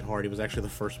wasn't that hard. He was actually the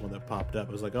first one that popped up.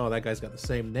 It was like, oh, that guy's got the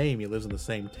same name. He lives in the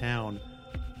same town.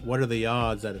 What are the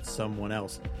odds that it's someone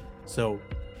else? So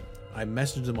I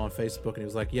messaged him on Facebook, and he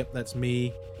was like, yep, that's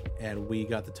me. And we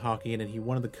got to talking, and he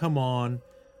wanted to come on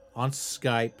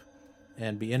Skype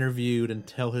and be interviewed and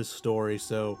tell his story.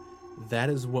 So that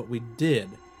is what we did.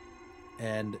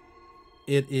 And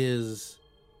it is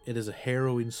a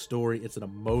harrowing story. It's an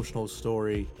emotional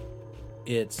story.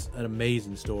 It's an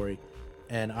amazing story.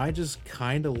 And I just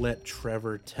kind of let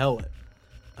Trevor tell it.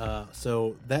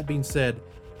 So that being said,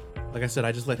 like I said,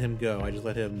 I just let him go. I just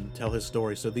let him tell his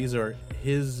story. So these are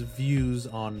his views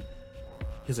on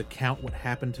his account, what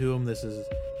happened to him. This is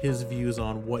his views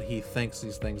on what he thinks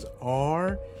these things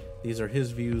are. These are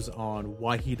his views on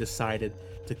why he decided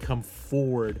to come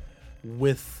forward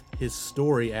with his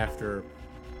story after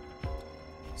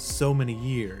so many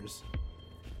years.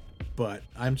 But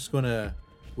I'm just gonna,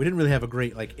 we didn't really have a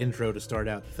great intro to start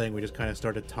out the thing. We just kind of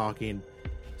started talking,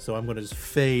 so I'm gonna just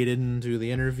fade into the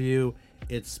interview.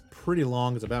 It's pretty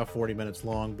long. It's about 40 minutes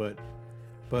long, but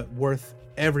worth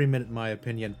every minute in my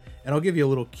opinion. And I'll give you a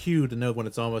little cue to know when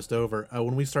it's almost over.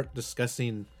 When we start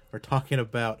discussing or talking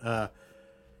about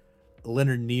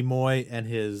Leonard Nimoy and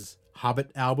his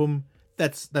Hobbit album,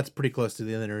 that's pretty close to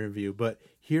the end of the interview. But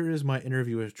here is my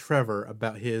interview with Trevor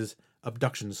about his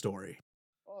abduction story.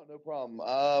 Oh, no problem.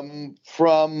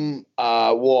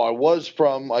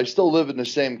 I still live in the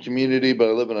same community, but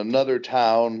I live in another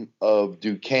town of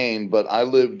Duquesne, but I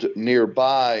lived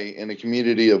nearby in a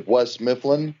community of West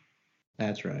Mifflin.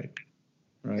 That's right.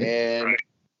 And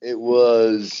it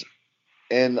was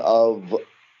in of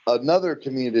another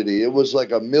community. It was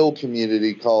like a mill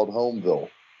community called Homeville.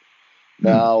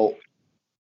 Now,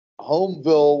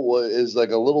 Homeville is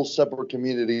like a little separate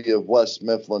community of West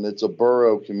Mifflin. It's a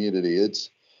borough community.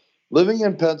 It's living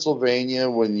in Pennsylvania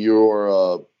when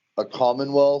you're a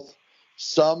commonwealth.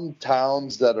 Some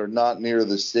towns that are not near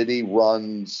the city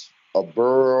runs a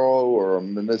borough or a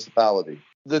municipality.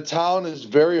 The town is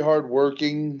very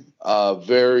hardworking,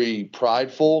 very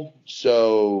prideful.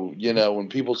 So, when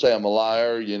people say I'm a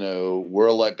liar,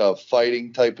 we're like a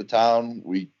fighting type of town.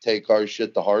 We take our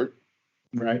shit to heart.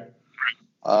 Right.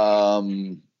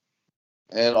 And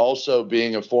also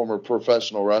being a former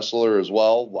professional wrestler as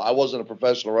well. I wasn't a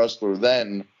professional wrestler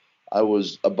then. I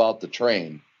was about to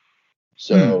train.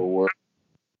 So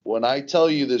when I tell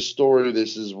you this story,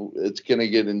 it's going to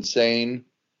get insane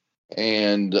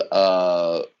and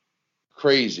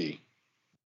crazy.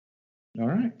 All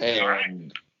right.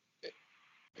 And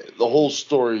the whole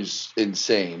story's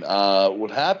insane.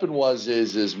 What happened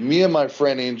is me and my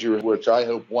friend Andrew, which I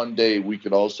hope one day we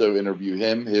could also interview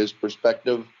him, his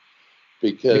perspective,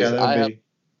 because I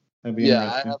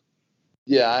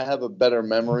have a better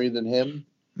memory than him.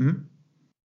 Mm-hmm.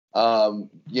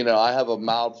 I have a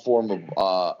mild form of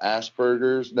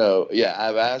Asperger's. I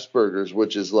have Asperger's,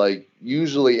 which is like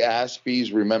usually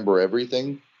Aspies remember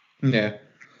everything. Yeah.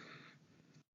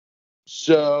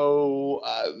 So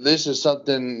this is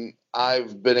something I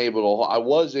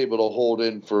was able to hold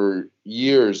in for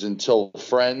years until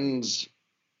friends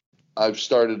I've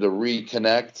started to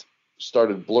reconnect,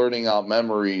 started blurting out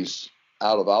memories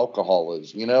out of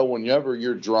alcoholism. You know, whenever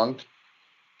you're drunk,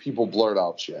 people blurt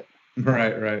out shit.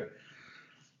 Right.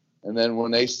 And then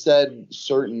when they said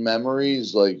certain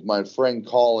memories, like my friend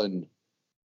Colin,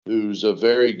 who's a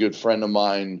very good friend of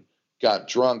mine, got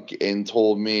drunk and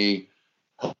told me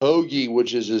Hoagie,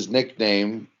 which is his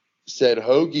nickname, said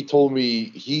Hoagie told me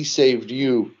he saved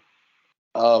you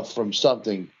from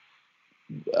something.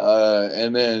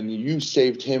 And then you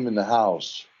saved him in the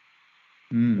house,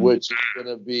 which is going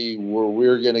to be where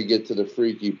we're going to get to the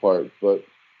freaky part. But,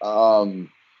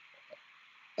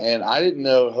 and I didn't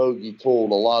know Hoagie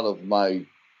told a lot of my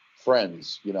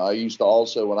friends. You know, I used to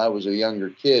also, when I was a younger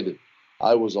kid,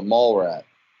 I was a mall rat.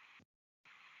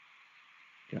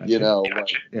 Gotcha. You know,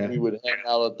 like we would hang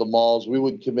out at the malls. We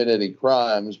wouldn't commit any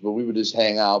crimes, but we would just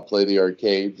hang out, play the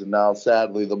arcades. And now,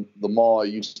 sadly, the mall I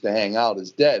used to hang out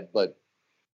is dead. But,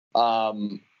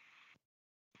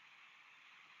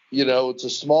 you know, it's a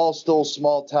still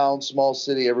small town, small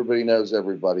city. Everybody knows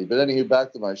everybody. But anywho,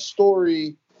 back to my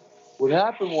story. What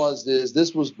happened was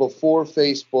this was before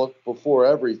Facebook, before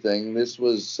everything. This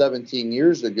was 17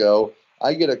 years ago.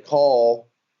 I get a call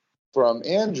from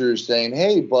Andrew saying,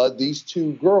 hey, bud, these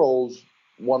two girls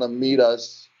want to meet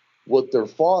us with their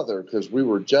father, because we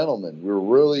were gentlemen.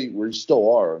 We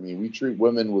still are. I mean, we treat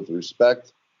women with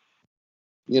respect.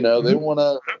 You know, they want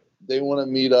to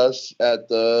meet us at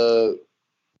the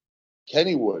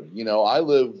Kennywood. You know, I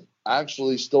live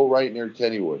actually still right near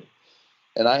Kennywood.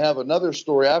 And I have another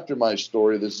story after my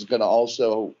story. This is going to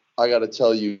also, I got to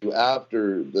tell you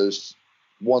after this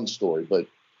one story, but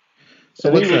so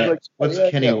what's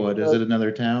Kennywood? Is it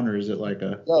another town, or is it like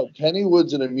a? No,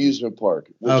 Kennywood's an amusement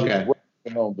park. Which is right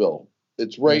in Homeville.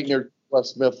 It's right near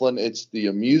West Mifflin. It's the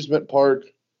amusement park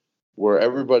where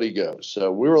everybody goes. So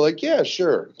we were like, yeah,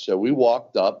 sure. So we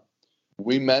walked up.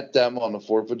 We met them on the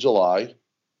 4th of July.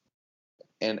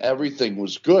 And everything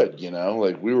was good, you know.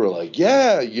 Like, we were like,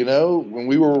 yeah, you know, when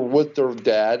we were with their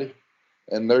dad,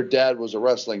 and their dad was a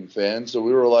wrestling fan. So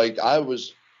we were like, I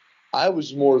was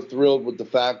more thrilled with the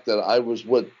fact that I was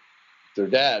with their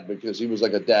dad, because he was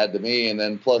like a dad to me. And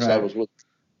then plus I was with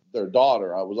their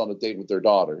daughter. I was on a date with their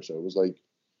daughter. So it was like,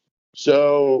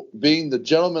 so being the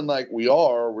gentleman like we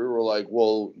are, we were like,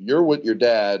 well, you're with your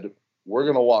dad. We're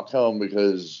going to walk home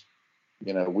because,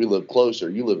 you know, we live closer.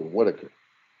 You live in Whitaker.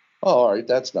 Oh, all right.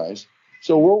 That's nice.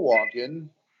 So we're walking.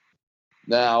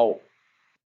 Now,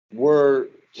 where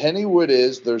Kennywood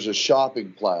is, there's a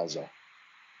shopping plaza.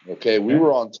 Okay, we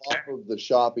were on top of the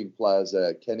shopping plaza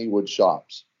at Kennywood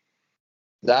Shops.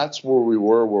 That's where we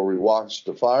were, where we watched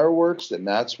the fireworks, and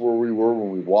that's where we were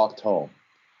when we walked home.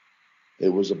 It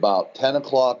was about 10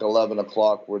 o'clock, 11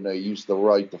 o'clock when they used to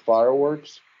light the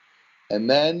fireworks. And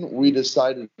then we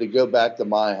decided to go back to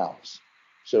my house.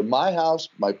 So my house,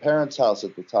 my parents' house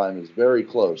at the time, is very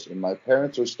close, and my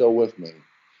parents are still with me.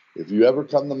 If you ever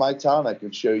come to my town, I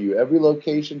can show you every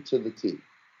location to the T.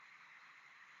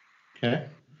 Okay.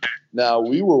 Now,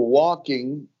 we were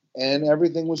walking, and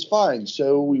everything was fine.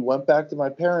 So we went back to my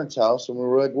parents' house, and we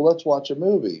were like, well, let's watch a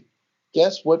movie.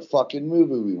 Guess what fucking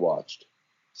movie we watched?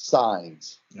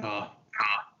 Signs.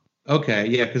 Okay,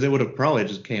 yeah, because it would have probably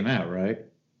just came out, right?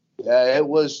 Yeah, it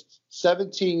was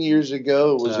 17 years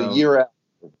ago. It was a year after.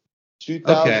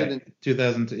 2000. Okay,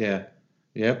 2000, yeah.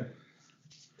 Yep.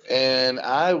 And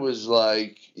I was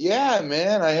like, yeah,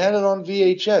 man, I had it on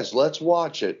VHS. Let's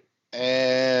watch it.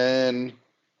 And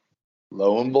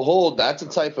lo and behold, that's a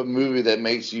type of movie that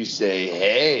makes you say,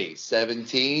 hey,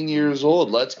 17 years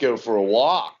old, let's go for a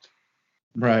walk.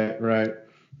 Right.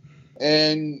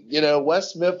 And, you know,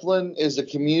 West Mifflin is a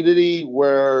community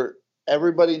where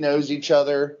everybody knows each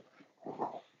other.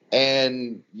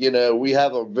 And, you know, we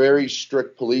have a very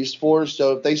strict police force.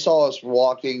 So if they saw us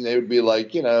walking, they would be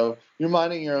like, you know, you're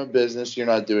minding your own business. You're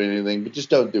not doing anything, but just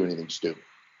don't do anything stupid.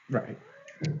 Right.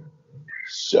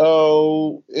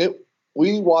 So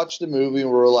we watched the movie and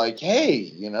we were like, hey,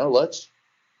 you know, let's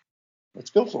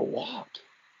go for a walk.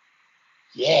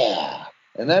 Yeah.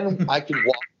 And then I could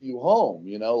walk you home,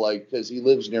 you know, like, because he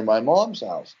lives near my mom's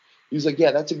house. He's like,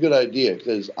 yeah, that's a good idea,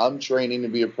 because I'm training to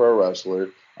be a pro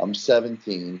wrestler. I'm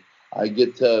 17. I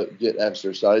get to get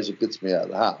exercise. It gets me out of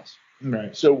the house.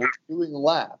 Right. So we're doing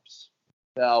laps.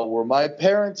 Now, where my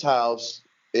parents' house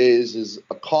is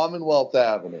a Commonwealth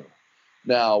Avenue.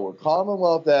 Now, where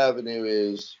Commonwealth Avenue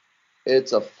is,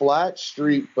 it's a flat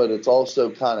street, but it's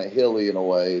also kind of hilly in a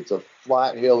way. It's a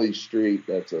flat, hilly street.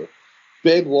 That's a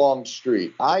big, long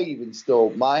street.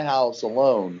 My house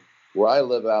alone, where I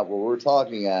live at, where we're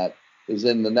talking at, is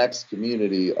in the next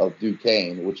community of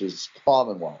Duquesne, which is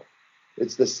Commonwealth.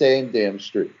 It's the same damn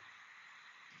street.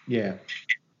 Yeah.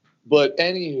 But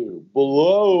anywho,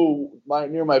 below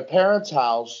near my parents'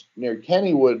 house, near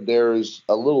Kennywood, there's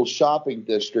a little shopping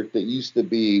district that used to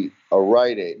be a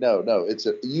Rite Aid. No, it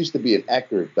used to be an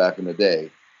Eckerd back in the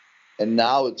day. And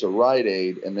now it's a Rite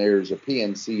Aid, and there's a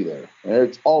PNC there. And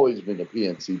it's always been a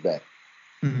PNC bank.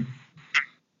 Mm-hmm.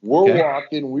 We're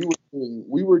walking.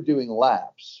 We were doing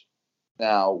laps.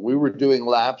 Now, we were doing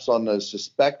laps on the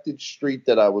suspected street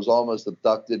that I was almost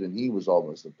abducted, and he was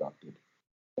almost abducted.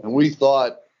 And we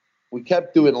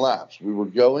kept doing laps. We were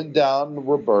going down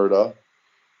Roberta,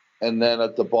 and then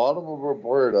at the bottom of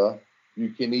Roberta, you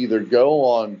can either go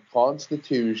on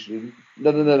Constitution.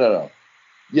 No.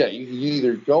 Yeah, you can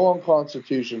either go on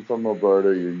Constitution from Roberta,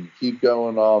 or you keep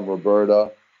going on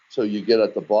Roberta till you get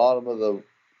at the bottom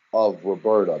of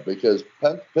Roberta, because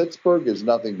Pittsburgh is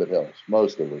nothing but hills,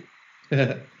 most of it.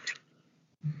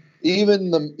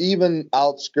 Even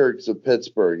outskirts of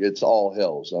Pittsburgh, it's all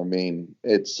hills. I mean,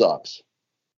 it sucks.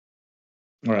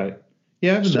 Right.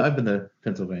 Yeah, I've been to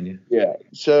Pennsylvania. Yeah.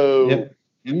 So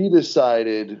we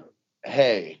decided,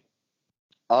 hey,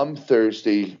 I'm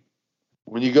thirsty.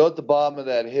 When you go at the bottom of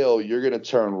that hill, you're going to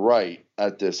turn right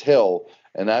at this hill,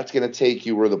 and that's going to take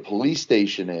you where the police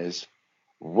station is,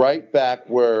 right back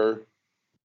where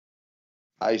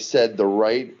I said the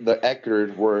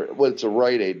Eckerd, where what's a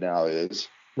Rite Aid now is.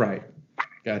 Right.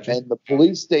 Gotcha. And the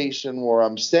police station where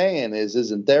I'm staying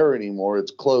isn't there anymore.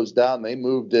 It's closed down. They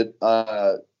moved it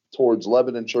towards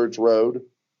Lebanon Church Road.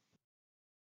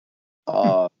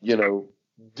 Due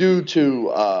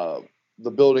to the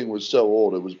building was so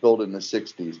old. It was built in the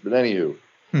 60s. But anywho,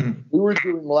 we were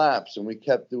doing laps, and we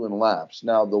kept doing laps.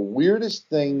 Now, the weirdest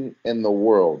thing in the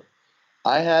world,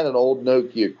 I had an old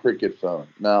Nokia Cricket phone.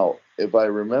 Now, if I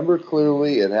remember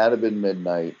clearly, it had to been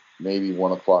midnight, maybe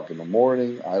 1 o'clock in the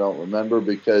morning. I don't remember,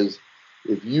 because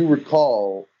if you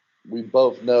recall, we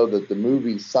both know that the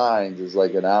movie Signs is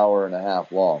like an hour and a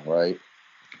half long, right?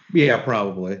 Yeah,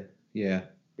 probably. Yeah.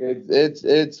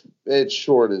 It's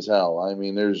short as hell. I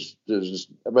mean, there's just,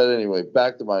 but anyway,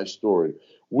 back to my story.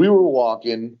 We were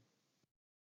walking.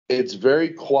 It's very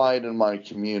quiet in my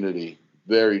community,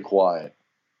 very quiet.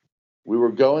 We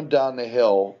were going down the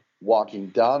hill, walking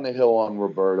down the hill on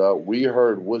Roberta. We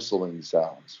heard whistling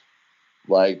sounds,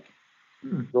 like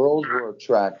girls were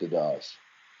attracted to us.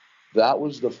 That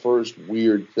was the first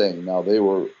weird thing. Now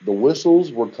the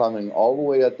whistles were coming all the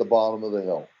way at the bottom of the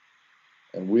hill,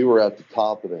 and we were at the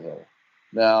top of the hill.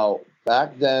 Now,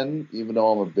 back then, even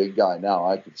though I'm a big guy now,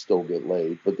 I could still get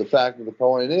laid. But the fact of the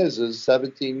point is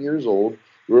 17 years old,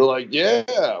 we were like,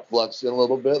 yeah, flexing a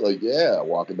little bit, like, yeah,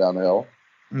 walking down the hill.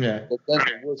 Yeah. But then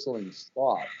the whistling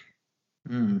stopped.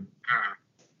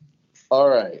 All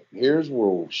right, here's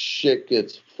where shit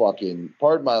gets fucking,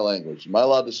 pardon my language. Am I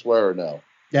allowed to swear or no?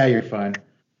 Yeah, you're fine.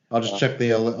 I'll just check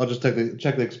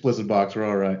the explicit box. We're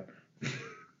all right.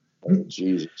 Oh,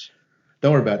 Jesus.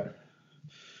 Don't worry about it.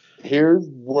 Here's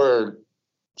where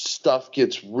stuff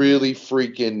gets really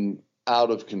freaking out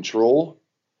of control.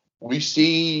 We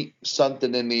see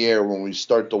something in the air when we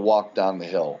start to walk down the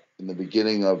hill in the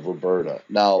beginning of Roberta.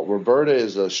 Now, Roberta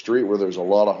is a street where there's a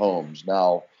lot of homes.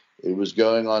 Now, it was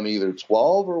going on either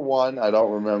 12 or 1. I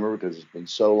don't remember because it's been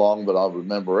so long, but I'll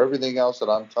remember everything else that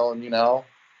I'm telling you now.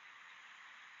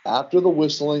 After the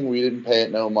whistling, we didn't pay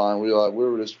it no mind. We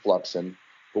were just fluxing.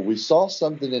 But we saw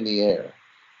something in the air.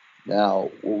 Now,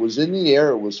 what was in the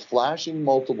air was flashing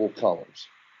multiple colors.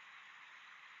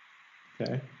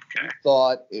 Okay. We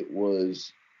thought it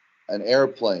was an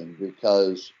airplane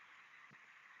because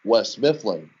West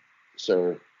Mifflin,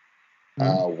 sir.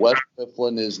 West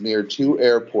Mifflin is near 2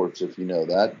 airports, if you know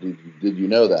that. Did you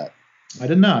know that? I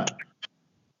did not.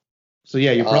 So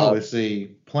yeah, you probably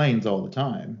see planes all the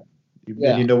time.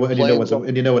 And you know what's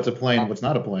a plane, what's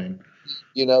not a plane.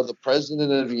 You know, the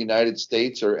president of the United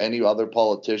States or any other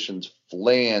politicians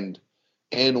land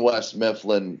in West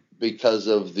Mifflin because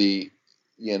of the,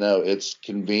 it's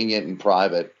convenient and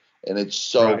private, and it's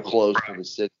so close to the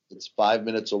city. It's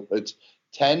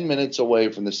 10 minutes away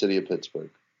from the city of Pittsburgh.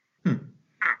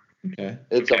 Okay.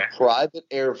 It's a private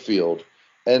airfield.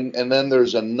 And then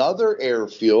there's another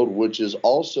airfield, which is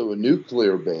also a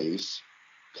nuclear base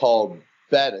called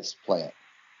Bettis Plant.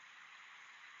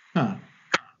 Huh.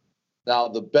 Now,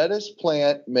 the Bettis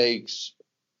plant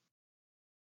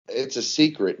it's a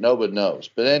secret. Nobody knows.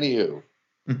 But anywho.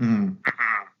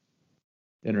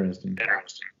 Interesting.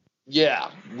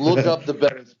 Yeah, look up the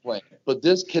Bettis plant. But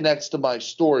this connects to my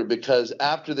story because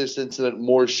after this incident,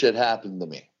 more shit happened to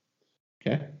me.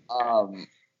 Okay.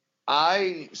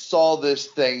 I saw this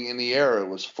thing in the air. It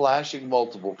was flashing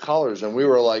multiple colors, and we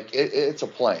were like, it's a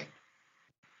plane.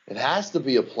 It has to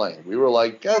be a plane. We were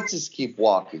like, let's just keep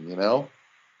walking,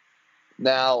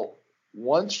 Now,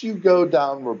 once you go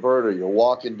down Roberta, you're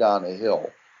walking down a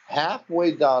hill.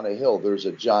 Halfway down a hill, there's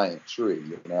a giant tree,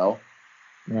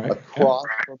 right. Across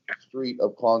from the street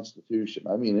of Constitution.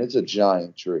 I mean, it's a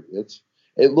giant tree.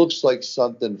 It looks like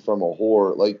something from a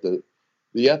horror, like the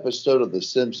episode of The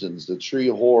Simpsons, the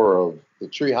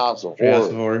Treehouse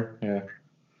of Horror. Yeah.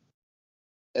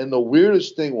 And the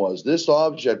weirdest thing was this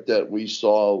object that we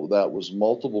saw that was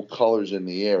multiple colors in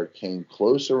the air came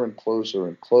closer and closer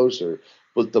and closer,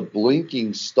 but the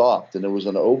blinking stopped, and it was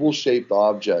an oval-shaped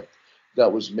object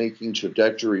that was making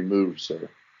trajectory moves, sir.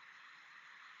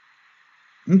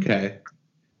 Okay.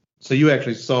 So you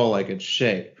actually saw like its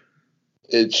shape.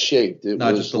 It's shaped. It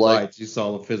Not was just the like, lights. You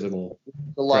saw the physical.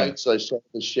 The lights. I saw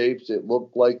the shapes. It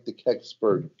looked like the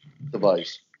Kecksburg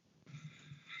device.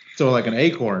 So like an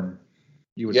acorn,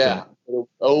 you would say.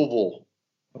 Oval.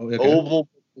 Oh, okay. Oval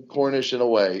Cornish in a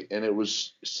way, and it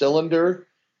was cylinder,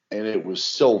 and it was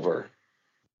silver.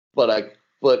 But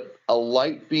a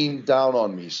light beamed down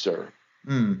on me, sir.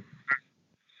 Mm.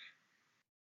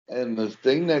 And the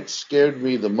thing that scared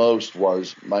me the most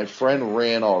was my friend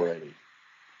ran already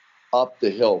up the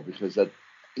hill because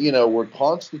where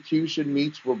Constitution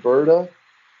meets Roberta,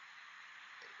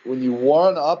 when you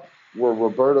run up where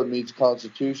Roberta meets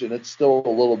Constitution, it's still a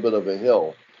little bit of a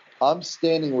hill. I'm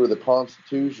standing where the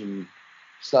Constitution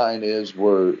sign is,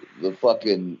 where the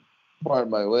fucking, pardon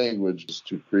my language, is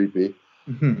too creepy.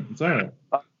 It's all right.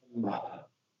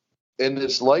 And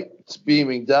this light's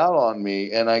beaming down on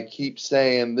me, and I keep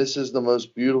saying, this is the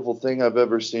most beautiful thing I've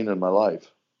ever seen in my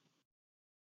life.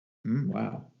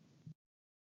 Wow.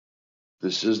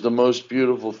 This is the most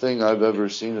beautiful thing I've ever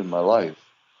seen in my life.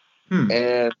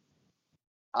 And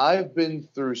I've been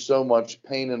through so much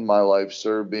pain in my life,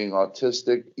 sir, being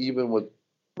autistic, even with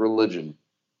religion.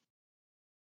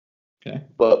 Okay.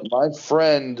 But my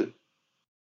friend,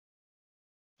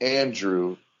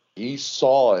 Andrew, he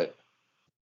saw it.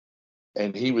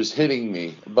 And he was hitting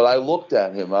me, but I looked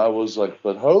at him. I was like,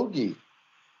 but Hoagie.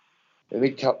 And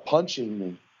he kept punching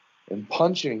me and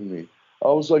punching me. I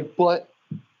was like, but.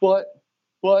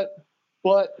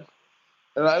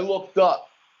 And I looked up.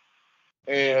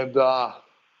 And,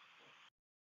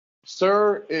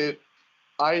 sir,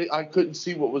 I couldn't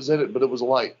see what was in it, but it was a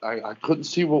light. I couldn't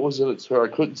see what was in it, sir. I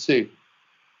couldn't see.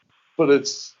 But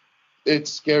it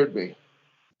scared me.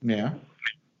 Yeah.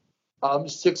 I'm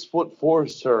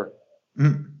 6'4", sir.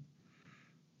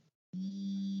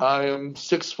 I am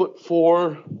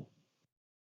 6'4".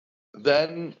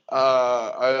 Then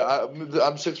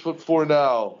I'm 6'4"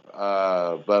 now,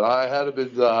 but I had been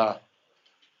 6'2".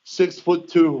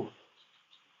 6'2",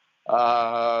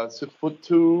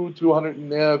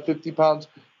 250 pounds.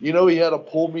 He had to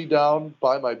pull me down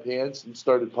by my pants and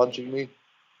started punching me.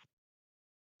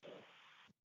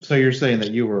 So you're saying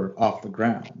that you were off the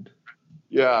ground?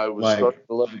 Yeah, I was starting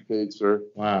to levitate, sir.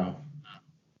 Wow.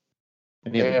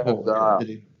 And he had to pull, did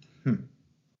he?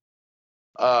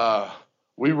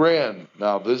 We ran.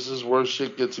 Now, this is where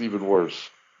shit gets even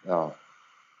worse. Now,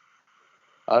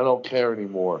 I don't care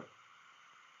anymore.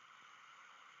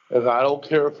 And I don't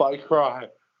care if I cry.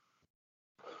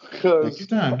 Because, take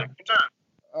your time.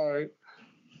 All right.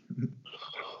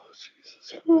 Oh,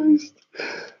 Jesus Christ.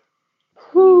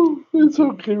 Whew, it's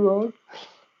okay, Ron.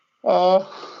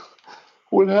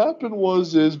 What happened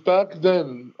is back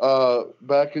then,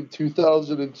 back in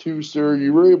 2002, sir,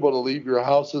 you were able to leave your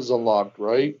houses unlocked,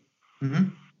 right? Mm-hmm.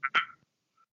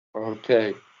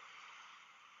 Okay.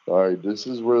 All right, this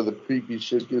is where the creepy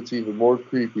shit gets even more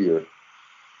creepier.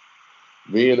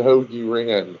 Me and Hoagie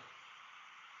ran.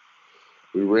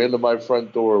 We ran to my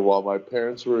front door while my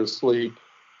parents were asleep.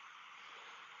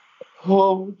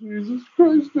 Oh, Jesus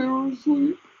Christ, they were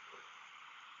asleep.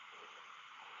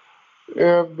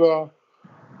 And,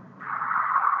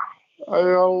 I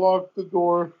unlocked the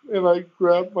door and I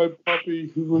grabbed my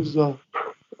puppy, who was a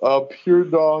pure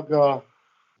dog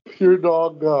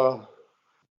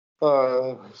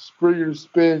Springer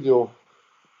Spaniel.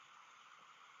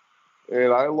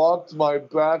 And I locked my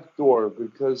back door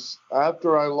because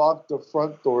after I locked the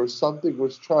front door, something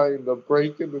was trying to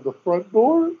break into the front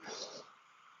door.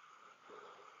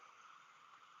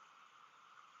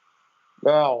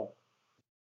 Now,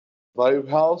 my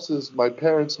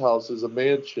parents' house is a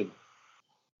mansion.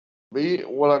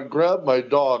 When I grabbed my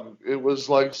dog, it was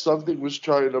like something was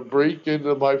trying to break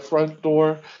into my front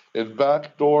door and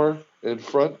back door and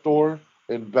front door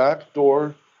and back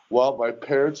door while my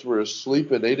parents were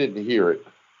asleep and they didn't hear it.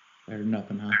 I heard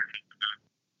nothing, huh?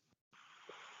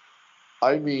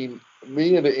 I mean,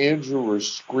 me and Andrew were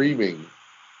screaming.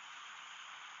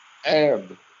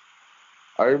 And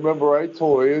I remember I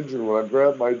told Andrew when I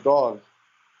grabbed my dog,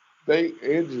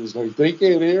 Andrew's like, they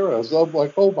can't hear us. I'm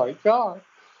like, oh my God.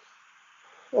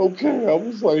 Okay, I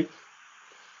was like,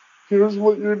 here's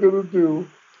what you're going to do.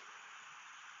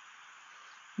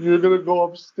 You're going to go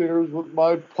upstairs with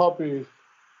my puppy.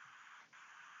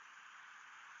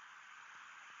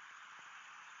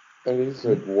 And he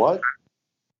said, what?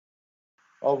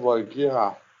 I'm like,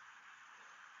 yeah.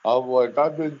 I'm like,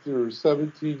 I've been through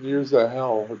 17 years of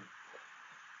hell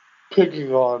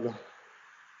picking on.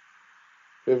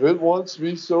 If it wants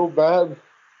me so bad,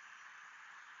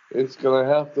 it's going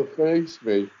to have to face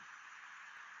me.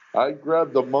 I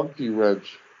grabbed the monkey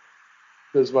wrench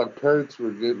because my parents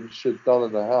were getting shit done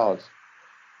in the house.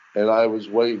 And I was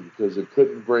waiting because it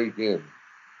couldn't break in.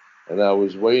 And I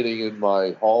was waiting in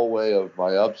my hallway of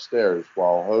my upstairs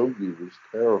while Hoagie was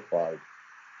terrified.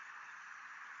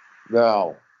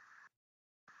 Now,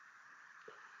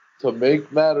 to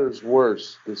make matters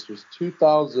worse, this was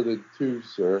 2002,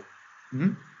 sir.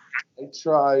 Mm-hmm. I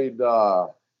tried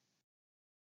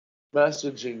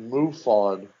messaging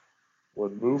MUFON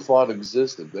when MUFON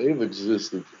existed. They've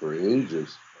existed for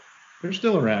ages. They're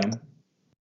still around.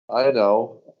 I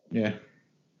know. Yeah.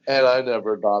 And I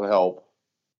never got help.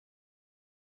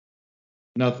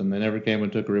 Nothing. They never came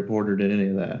and took a report or did any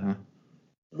of that, huh?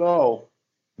 No.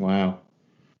 Wow.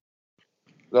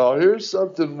 Now, here's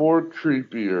something more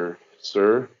creepier,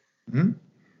 sir. Hmm?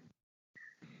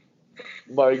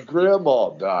 My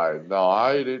grandma died. Now,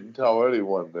 I didn't tell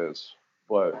anyone this,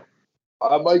 but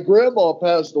my grandma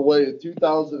passed away in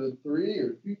 2003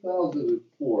 or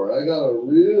 2004. I got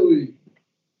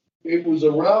it was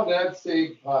around that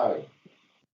same time.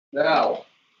 Now,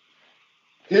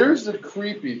 here's the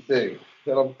creepy thing,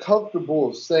 and I'm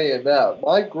comfortable saying that.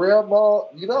 My grandma,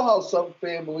 you know how some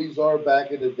families are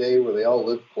back in the day where they all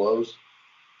lived close?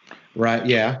 Right,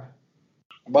 yeah.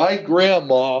 My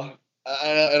grandma,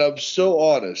 and I'm so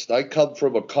honest, I come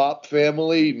from a cop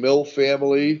family, mill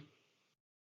family.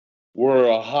 We're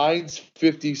a Heinz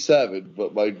 57,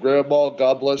 but my grandma,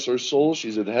 God bless her soul,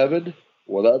 she's in heaven,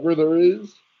 whatever there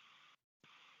is.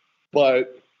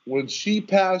 But when she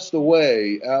passed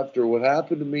away after what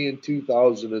happened to me in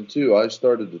 2002, I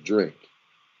started to drink.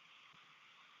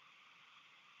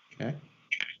 Okay.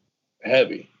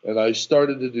 Heavy. And I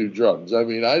started to do drugs. I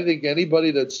mean, I think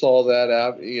anybody that saw that,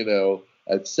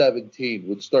 at 17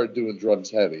 would start doing drugs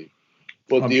heavy.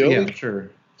 But I'm sure.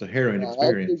 It's a harrowing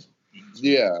experience.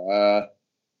 The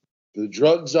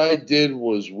drugs I did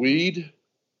was weed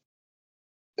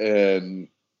and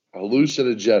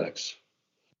hallucinogenics.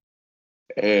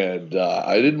 And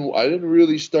I didn't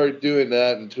really start doing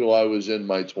that until I was in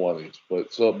my 20s.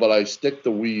 But I stick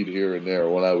to weed here and there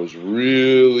when I was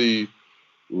really,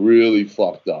 really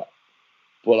fucked up.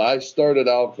 But I started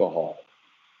alcohol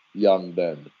young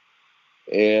then.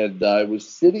 And I was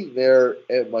sitting there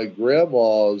at my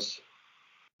grandma's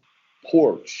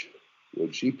porch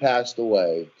when she passed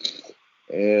away,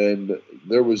 and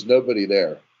there was nobody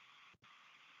there.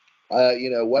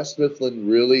 West Mifflin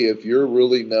really, if you're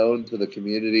really known to the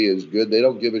community as good, they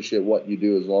don't give a shit what you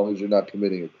do as long as you're not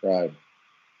committing a crime.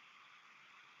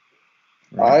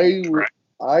 Right.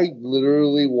 I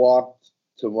literally walked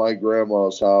to my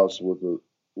grandma's house with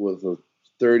a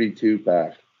 32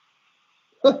 pack,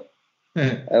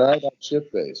 and I got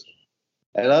shit-faced.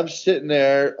 And I'm sitting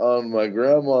there on my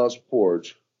grandma's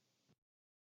porch,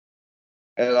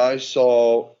 and I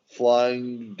saw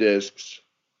flying discs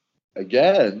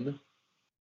again,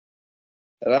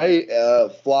 and I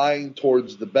flying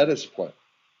towards the Bettis plant.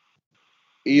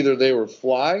 Either they were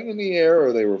flying in the air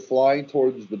or they were flying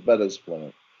towards the Bettis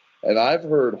plant. And I've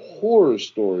heard horror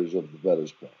stories of the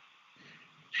Bettis plant.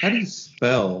 How do you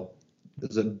spell?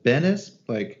 Is it Bennis?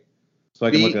 Like, so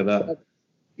I can look it up.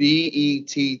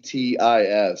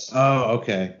 Bettis. Oh,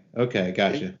 okay. Okay,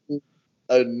 gotcha.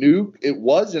 A nuke. It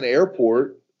was an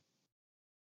airport,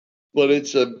 but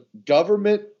it's a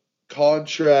government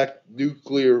contract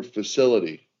nuclear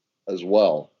facility as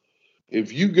well.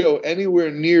 If you go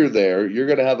anywhere near there, you're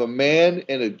going to have a man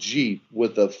in a Jeep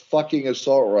with a fucking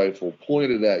assault rifle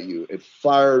pointed at you. It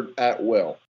fired at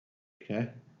will. Okay.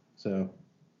 So,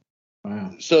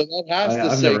 wow. So that has to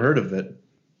I've never heard of it.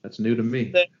 That's new to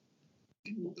me.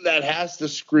 That has to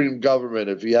scream government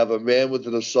if you have a man with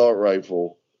an assault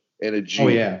rifle in a Jeep. Oh,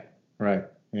 yeah. Right.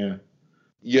 Yeah.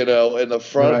 In the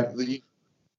front, the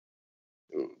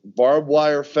barbed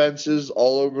wire fences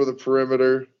all over the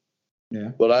perimeter. Yeah.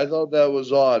 But I thought that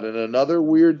was odd. And another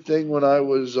weird thing when I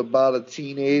was about a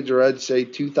teenager, I'd say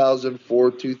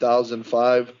 2004,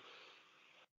 2005,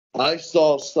 I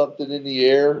saw something in the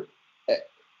air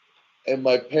And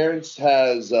my parents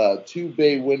has 2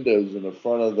 bay windows in the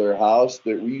front of their house.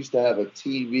 That we used to have a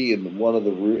TV in the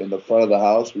front of the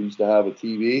house. We used to have a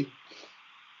TV.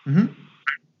 Mm-hmm.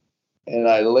 And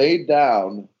I laid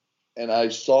down, and I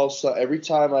saw every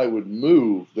time I would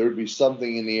move, there'd be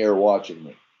something in the air watching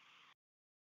me.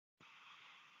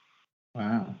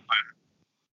 Wow.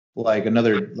 Like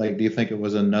do you think it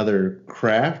was another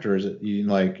craft, or is it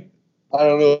like? I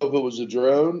don't know if it was a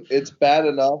drone. It's bad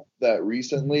enough that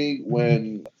recently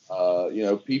when,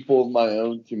 people in my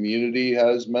own community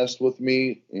has messed with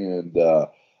me, and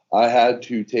I had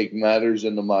to take matters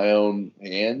into my own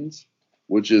hands,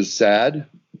 which is sad.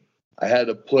 I had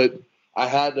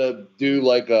to do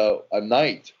like a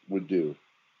knight would do,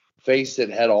 face it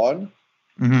head on.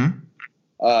 Mm-hmm.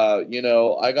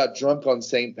 I got drunk on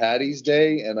St. Paddy's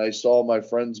Day, and I saw my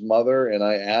friend's mother, and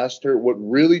I asked her. What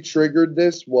really triggered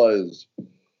this was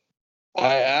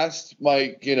I asked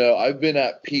Mike, I've been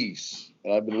at peace,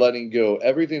 and I've been letting go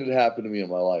everything that happened to me in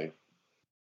my life.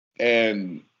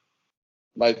 And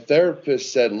my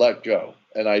therapist said, let go.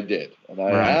 And I did. And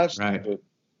I asked her,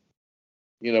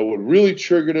 what really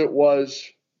triggered it was,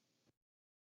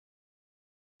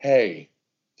 hey,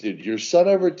 did your son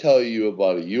ever tell you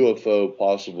about a UFO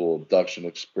possible abduction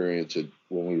experience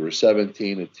when we were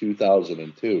 17 in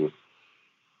 2002?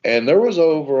 And there was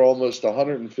over almost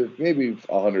 150, maybe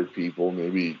 100 people,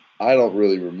 maybe, I don't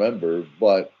really remember,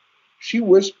 but she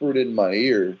whispered in my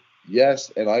ear,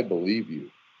 yes, and I believe you.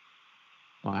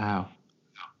 Wow.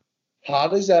 How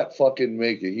does that fucking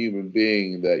make a human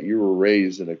being that you were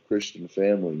raised in a Christian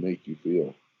family make you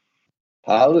feel?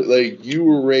 You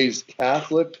were raised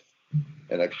Catholic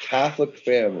in a Catholic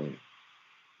family.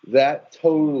 That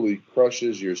totally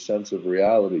crushes your sense of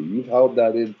reality. You've held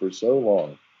that in for so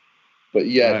long. But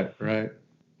yet, right.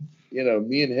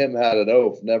 Me and him had an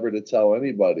oath never to tell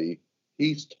anybody.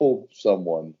 He's told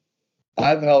someone.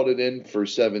 I've held it in for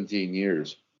 17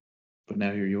 years. But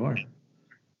now here you are.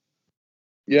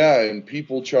 Yeah, and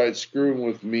people tried screwing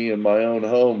with me in my own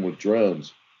home with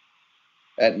drones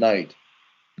at night.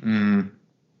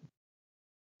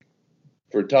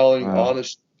 For telling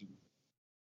honest.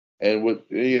 And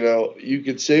you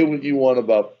could say what you want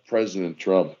about President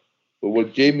Trump, but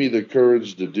what gave me the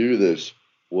courage to do this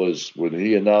was when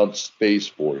he announced Space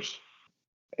Force.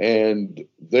 And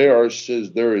there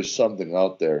is something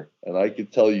out there. And I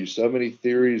could tell you so many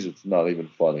theories, it's not even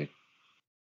funny.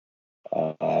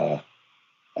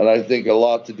 And I think a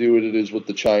lot to do with it is with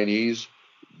the Chinese.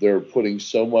 They're putting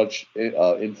so much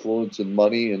influence and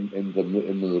money into the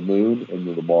moon,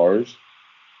 into the Mars.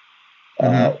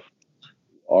 Mm-hmm.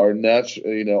 Our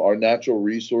natural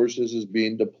resources is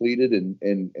being depleted,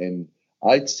 and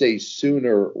I'd say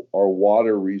sooner our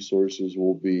water resources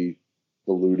will be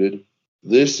diluted.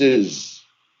 This is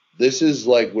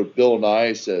like what Bill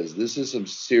Nye says. This is some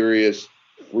serious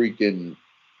freaking,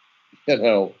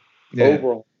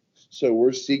 overhaul. So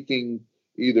we're seeking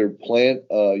either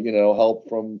help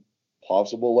from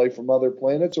possible life from other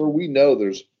planets, or we know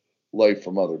there's life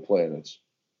from other planets.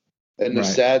 And the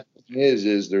sad thing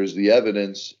is there's the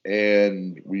evidence,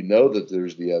 and we know that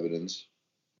there's the evidence,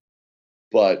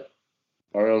 but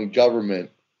our own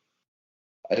government,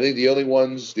 I think the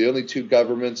only 2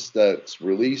 governments that's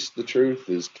released the truth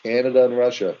is Canada and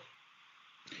Russia.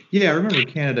 Yeah, I remember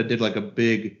Canada did like a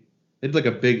big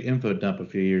info dump a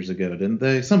few years ago, didn't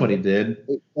they? Somebody did.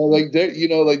 They're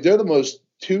the most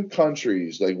 2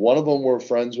 countries. Like one of them we're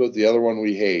friends with, the other one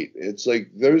we hate. It's like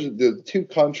there's the 2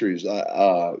 countries.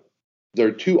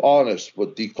 They're too honest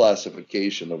with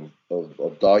declassification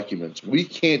of documents. We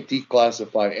can't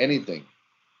declassify anything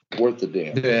worth a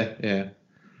damn. Yeah.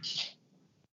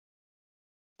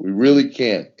 We really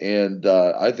can't. And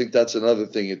I think that's another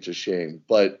thing. It's a shame.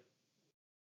 But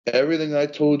everything I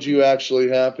told you actually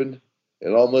happened.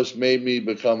 It almost made me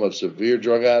become a severe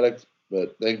drug addict.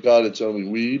 But thank God it's only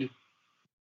weed.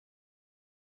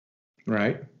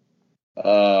 Right.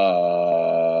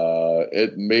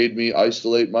 It made me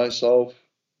isolate myself,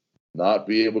 not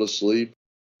be able to sleep.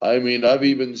 I mean, I've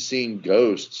even seen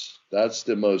ghosts. That's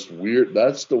the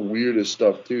weirdest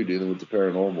stuff too, dealing with the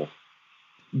paranormal.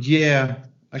 Yeah,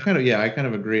 I kind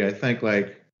of agree. I think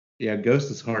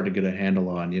ghosts is hard to get a handle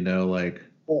on,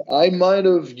 I might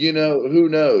have, who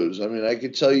knows? I mean, I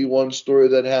could tell you one story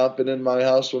that happened in my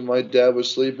house when my dad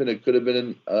was sleeping. It could have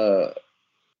been an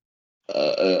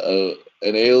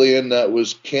alien that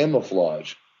was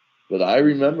camouflage. But I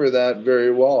remember that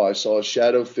very well. I saw a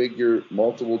shadow figure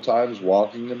multiple times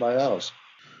walking in my house.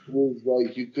 It was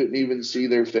like you couldn't even see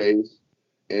their face.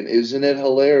 And isn't it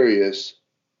hilarious?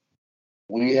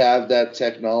 We have that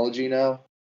technology now.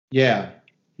 Yeah.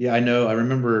 Yeah, I know. I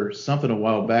remember something a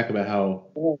while back about how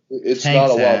it's Tanks not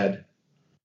a while. had.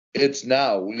 It's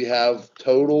now. We have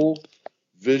total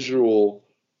visual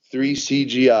 3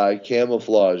 CGI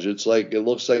camouflage. It's like, it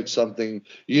looks like something.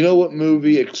 You know what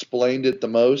movie explained it the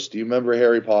most? Do you remember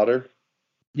Harry Potter?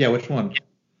 Yeah, which one?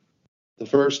 The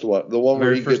first one. The one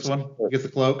where he gets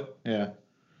the cloak? Yeah.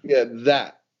 Yeah,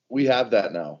 that. We have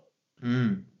that now.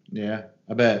 Yeah,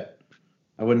 I bet.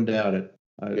 I wouldn't doubt it.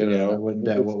 I wouldn't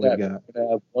doubt what we got. You're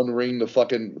gonna have one ring to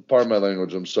fucking, pardon my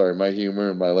language, I'm sorry, my humor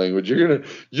and my language.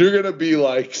 You're gonna be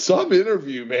like, some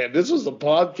interview, man. This was a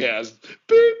podcast.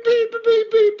 Beep, beep, beep,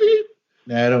 beep, beep, beep.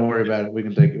 Nah, don't worry about it. We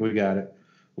can take it. We got it.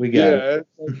 We got it.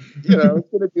 It's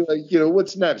gonna be like,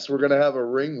 what's next? We're gonna have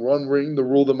one ring to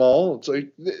rule them all. It's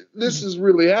like, this is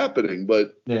really happening,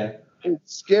 but yeah,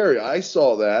 it's scary. I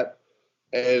saw that,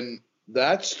 and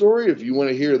that story, if you want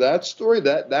to hear that story,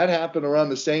 that happened around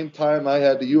the same time I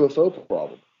had the UFO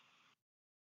problem.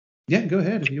 Yeah, go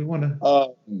ahead if you want to.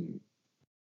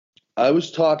 I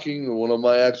was talking to one of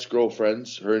my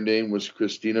ex-girlfriends. Her name was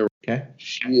Christina. Okay.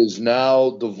 She is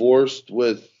now divorced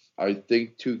with, I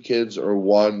think, 2 kids or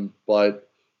 1, but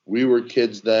we were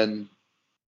kids then.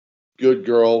 Good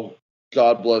girl.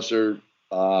 God bless her.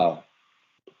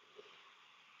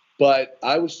 But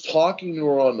I was talking to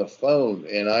her on the phone,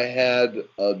 and I had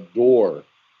a door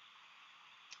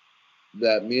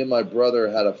that me and my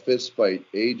brother had a fist fight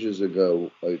ages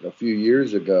ago, like a few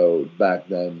years ago back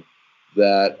then,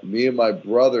 that me and my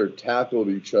brother tackled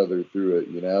each other through it,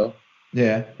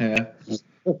 Yeah.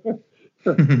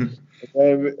 And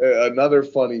another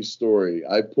funny story.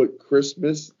 I put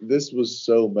Christmas. This was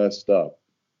so messed up.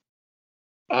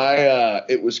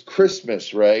 It was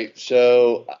Christmas, right?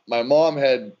 So my mom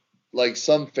had, like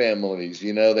some families,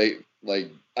 they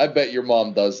like, I bet your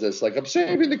mom does this. Like, I'm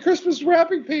saving the Christmas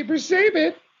wrapping paper, save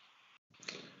it.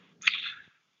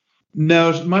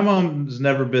 No, my mom's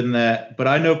never been that, but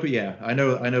I know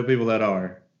people that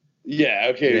are. Yeah,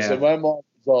 okay. Yeah. So my mom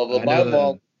is my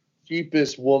mom,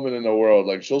 cheapest woman in the world.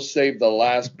 Like, she'll save the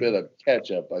last bit of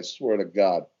ketchup, I swear to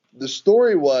God. The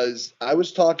story was, I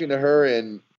was talking to her,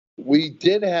 and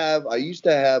I used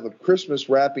to have a Christmas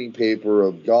wrapping paper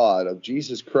of God, of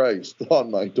Jesus Christ,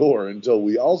 on my door until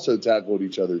we also tackled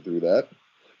each other through that.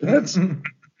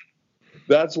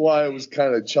 That's why I was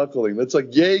kind of chuckling. That's like,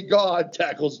 yay, God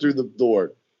tackles through the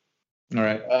door. All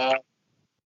right.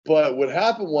 But what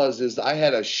happened was I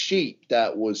had a sheet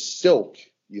that was silk.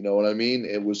 You know what I mean?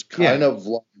 It was kind of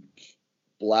like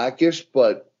blackish,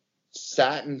 but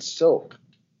satin silk.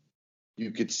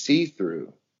 You could see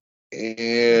through.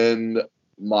 And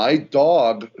my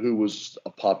dog, who was a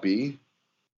puppy,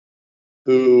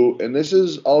 and this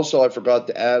is also, I forgot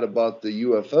to add about the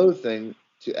UFO thing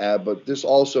but this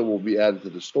also will be added to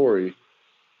the story.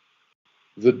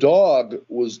 The dog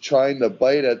was trying to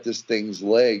bite at this thing's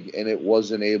leg, and it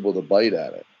wasn't able to bite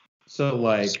at it. So,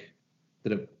 like,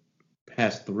 did it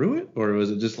pass through it, or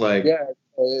was it just like... Yeah,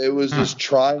 it was just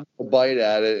trying to bite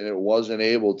at it, and it wasn't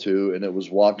able to, and it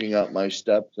was walking up my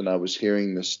steps, and I was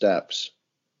hearing the steps.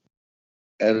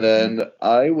 And then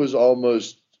my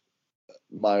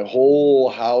whole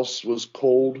house was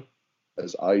cold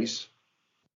as ice.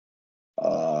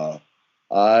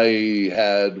 I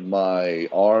had my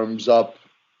arms up,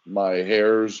 my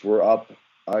hairs were up.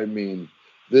 I mean,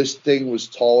 this thing was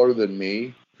taller than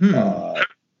me.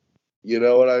 You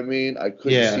know what I mean? I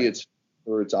couldn't see its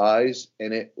eyes,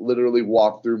 and it literally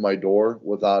walked through my door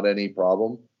without any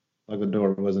problem. Like the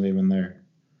door wasn't even there.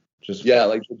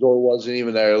 Like the door wasn't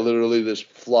even there. Literally just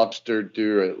flustered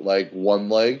through it, like one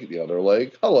leg, the other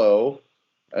leg, hello.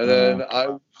 And then I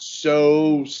was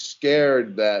so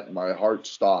scared that my heart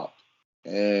stopped.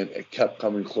 And it kept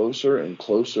coming closer and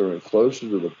closer and closer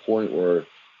to the point where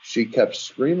she kept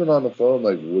screaming on the phone,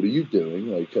 like, what are you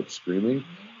doing? Like, kept screaming.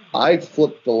 I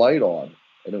flipped the light on,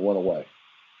 and it went away.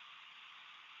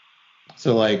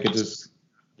 So, like,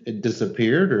 it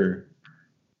disappeared, or?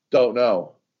 Don't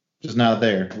know. Just not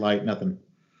there, like nothing.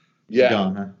 Yeah.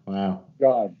 Gone, huh? Wow.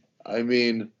 Gone. I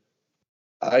mean,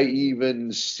 I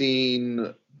even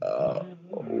seen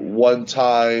one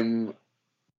time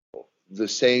the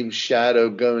same shadow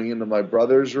going into my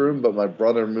brother's room, but my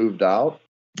brother moved out.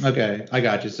 Okay, I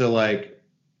got you. So, like,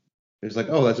 it's like,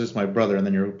 oh, that's just my brother, and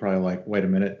then you're probably like, wait a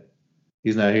minute,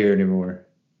 he's not here anymore.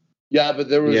 Yeah, but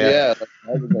there was there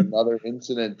was another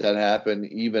incident that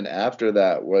happened even after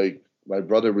that. Like, my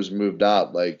brother was moved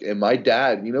out. Like, and my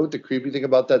dad, you know what the creepy thing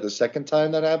about that? The second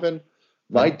time that happened,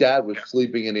 my dad was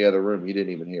sleeping in the other room. He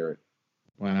didn't even hear it.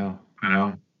 Wow.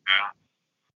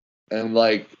 And,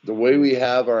 like, the way we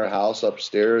have our house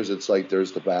upstairs, it's like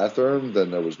there's the bathroom,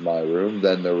 then there was my room,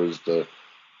 then there was the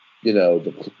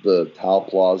the towel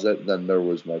closet, and then there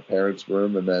was my parents'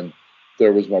 room, and then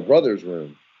there was my brother's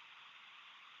room.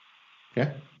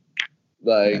 Okay.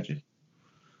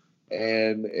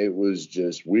 And it was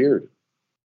just weird.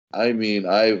 I mean,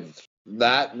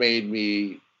 that made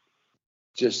me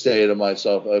just say to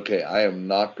myself, okay, I am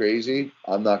not crazy.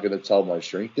 I'm not going to tell my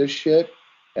shrink this shit,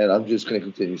 and I'm just going to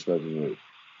continue smoking weed.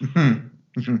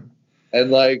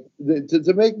 And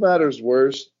to make matters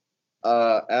worse,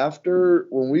 after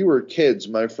when we were kids,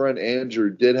 my friend Andrew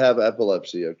did have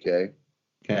epilepsy. Okay.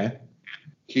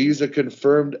 He's a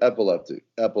confirmed epilepsy.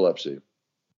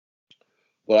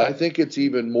 But I think it's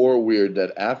even more weird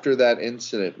that after that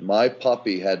incident, my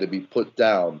puppy had to be put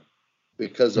down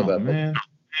because of epilepsy. Man.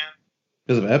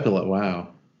 Because of epilepsy. Wow.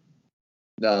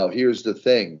 Now, here's the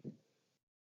thing.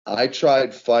 I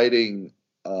tried fighting,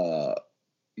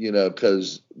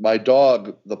 because my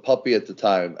dog, the puppy at the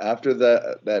time, after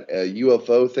that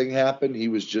UFO thing happened, he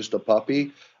was just a puppy.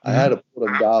 Mm-hmm. I had to put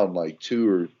him down like 2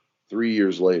 or 3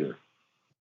 years later.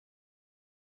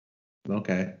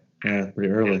 Okay. Yeah, pretty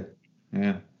early.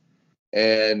 Yeah.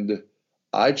 And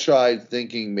I tried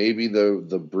thinking maybe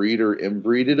the breeder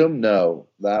inbreeded him. No,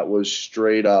 that was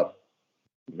straight up.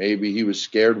 Maybe he was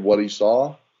scared what he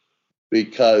saw.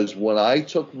 Because when I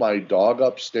took my dog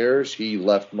upstairs, he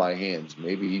left my hands.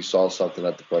 Maybe he saw something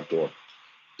at the front door.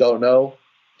 Don't know.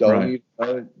 Don't even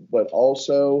know. But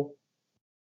also,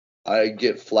 I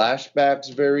get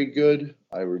flashbacks very good.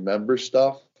 I remember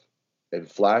stuff. And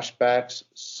flashbacks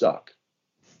suck.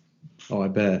 Oh, I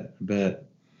bet.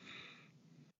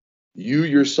 You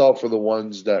yourself are the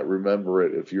ones that remember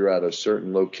it if you're at a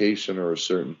certain location or a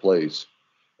certain place.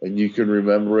 And you can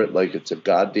remember it like it's a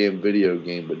goddamn video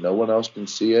game, but no one else can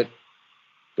see it,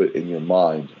 but in your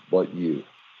mind, but you.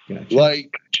 Gotcha.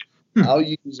 Like, I'll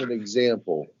use an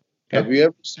example. Okay. Have you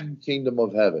ever seen Kingdom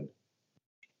of Heaven?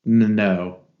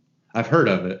 No. I've heard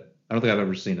of it. I don't think I've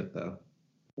ever seen it, though.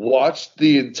 Watch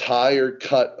the entire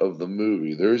cut of the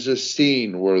movie. There's a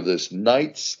scene where this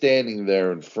knight's standing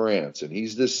there in France, and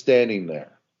he's just standing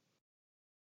there.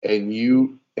 And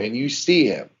you see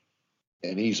him.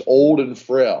 And he's old and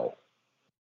frail,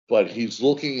 but he's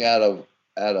looking at a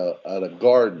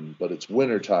garden, but it's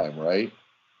wintertime, right?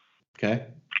 Okay.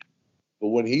 But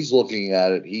when he's looking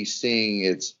at it, he's seeing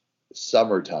it's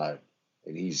summertime,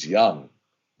 and he's young,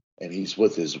 and he's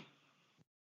with his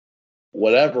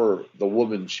whatever the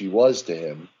woman she was to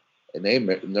him, and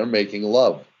they're making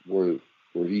love where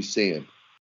he's seeing.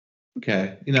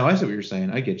 Okay, I see what you're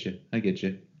saying. I get you.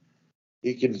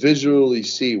 He can visually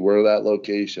see where that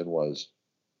location was.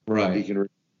 Right. He can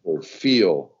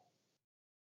feel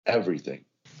everything.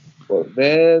 But,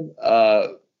 man, I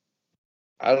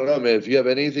don't know, man. If you have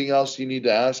anything else you need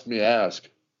to ask me, ask.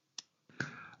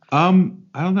 I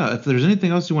don't know. If there's anything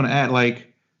else you want to add,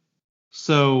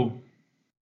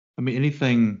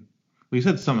 anything. Well, you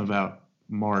said something about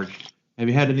March. Have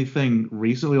you had anything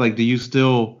recently? Do you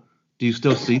still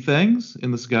see things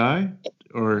in the sky?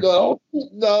 Or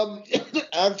no,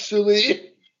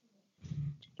 actually,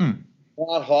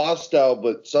 not hostile,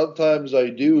 but sometimes I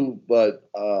do. But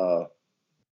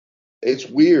it's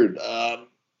weird.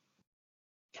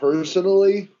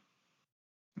 Personally,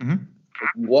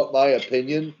 what my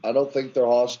opinion? I don't think they're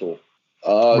hostile.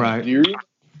 Right.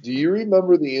 Do you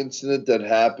remember the incident that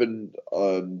happened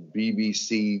on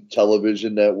BBC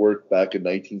television network back in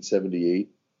 1978?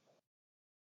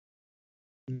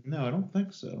 No, I don't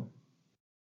think so.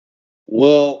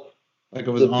 Well, it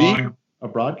was on a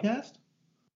broadcast?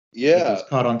 Yeah. It was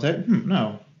caught on tape?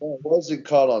 No. Well, it wasn't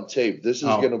caught on tape. This is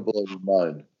going to blow your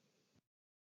mind.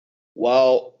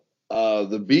 While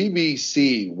the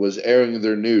BBC was airing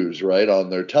their news, right, on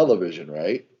their television,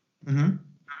 right? Mm-hmm.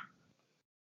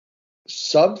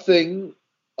 Something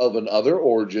of another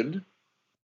origin,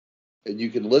 and you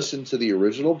can listen to the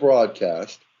original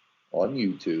broadcast on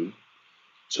YouTube,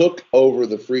 took over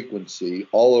the frequency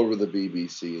all over the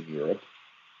BBC in Europe,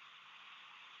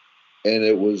 and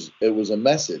it was a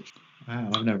message. Wow,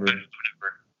 I've never.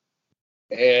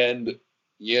 And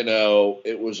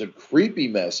it was a creepy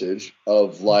message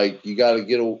of you got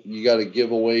to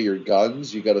give away your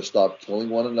guns, you got to stop killing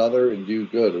one another and do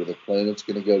good, or the planet's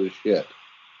going to go to shit.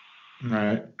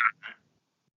 Right.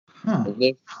 Huh.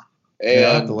 And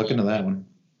I'll have to look into that one.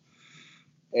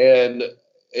 And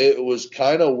it was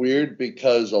kind of weird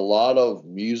because a lot of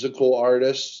musical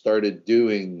artists started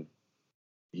doing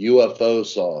UFO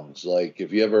songs.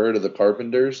 Have you ever heard of the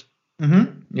Carpenters?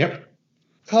 Mm-hmm. Yep.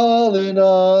 Calling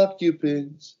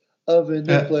occupants of an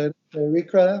interplanetary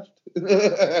craft.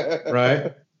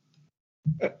 Right.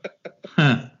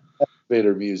 Huh.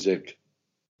 Elevator music.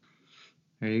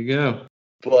 There you go.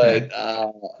 But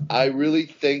I really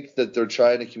think that they're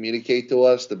trying to communicate to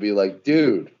us to be like,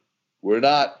 dude, we're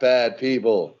not bad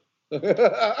people.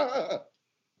 Yeah.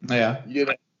 You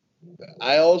know,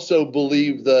 I also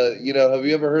believe have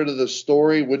you ever heard of the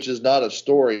story, which is not a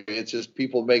story, it's just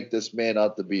people make this man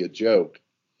out to be a joke.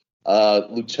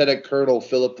 Lieutenant Colonel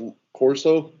Philip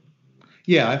Corso?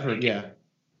 Yeah, I've heard, yeah.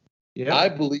 I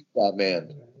believe that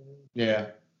man. Yeah.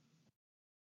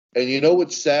 And you know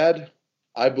what's sad?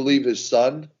 I believe his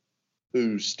son,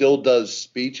 who still does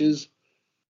speeches,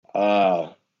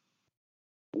 why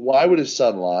would his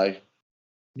son lie?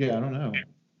 Yeah, I don't know.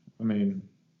 I mean,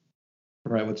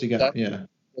 right, what's he got? Yeah.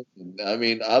 I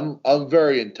mean, I'm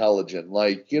very intelligent.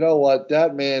 Like, you know what?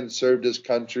 That man served his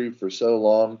country for so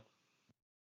long.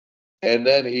 And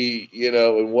then he,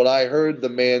 and what I heard the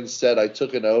man said, I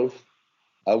took an oath.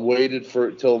 I waited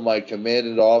till my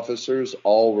commanding officers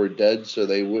all were dead so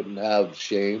they wouldn't have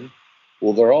shame.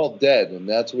 Well, they're all dead, and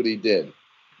that's what he did.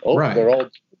 Oh, right. They're all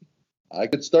dead. I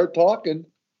could start talking.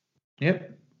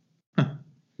 Yep.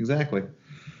 Exactly.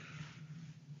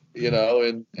 And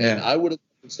I would have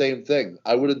done the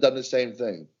same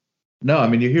thing. No, I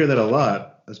mean, you hear that a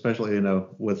lot, especially,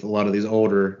 with a lot of these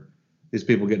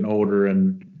people getting older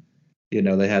and,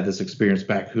 they had this experience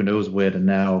back who knows when, and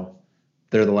now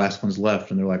they're the last ones left,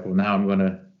 and they're like, well, now I'm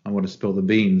gonna spill the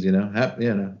beans, hear about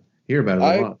it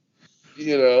a lot.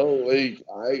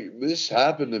 This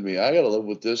happened to me. I got to live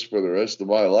with this for the rest of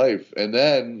my life. And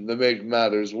then to make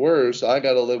matters worse, I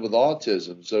got to live with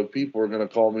autism. So people are going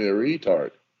to call me a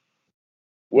retard,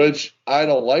 which I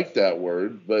don't like that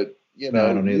word, but no,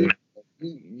 I don't either.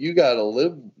 You got to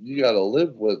live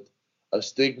with a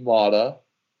stigmata.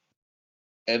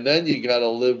 And then you got to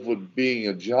live with being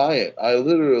a giant. I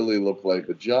literally look like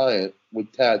a giant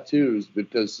with tattoos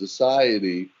because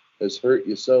society has hurt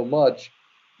you so much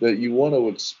that you want to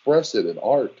express it in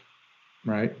art.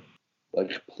 Right.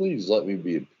 Like, please let me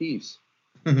be in peace.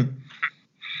 I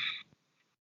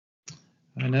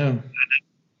know.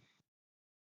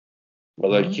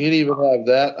 But I can't even have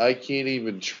that. I can't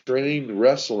even train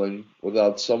wrestling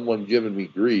without someone giving me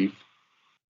grief.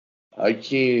 I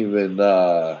can't even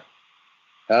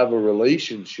have a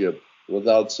relationship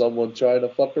without someone trying to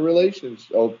fuck a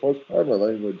relationship. Oh, postpartum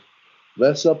language.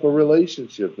 Mess up a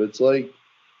relationship. It's like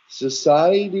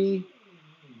society,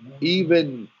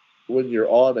 even when you're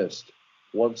honest,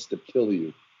 wants to kill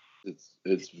you.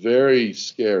 It's very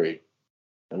scary.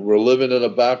 And we're living in a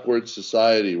backward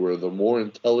society where the more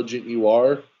intelligent you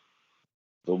are,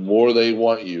 the more they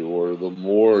want you, or the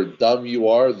more dumb you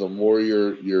are, the more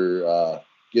you're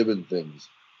given things.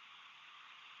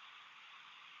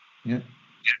 Yeah.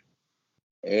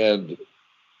 And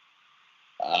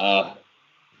I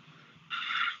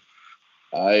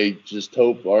just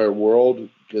hope our world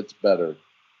gets better.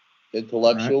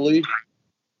 Intellectually,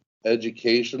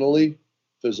 educationally,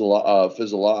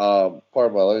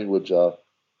 pardon my language,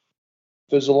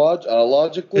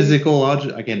 physiologically.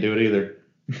 I can't do it either.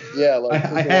 Yeah, like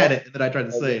I had it, and then I tried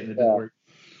to say it, and it didn't work.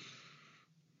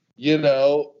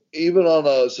 Even on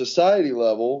a society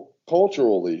level,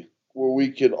 culturally, where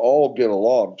we can all get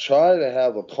along, try to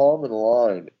have a common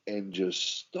line and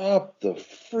just stop the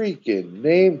freaking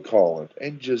name calling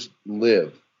and just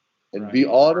live and be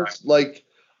honest. Like,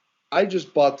 I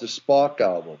just bought the Spock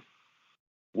album.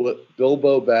 What,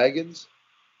 Bilbo Baggins?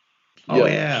 Oh,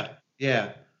 yeah.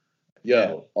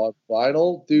 On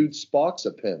vinyl, dude, Spock's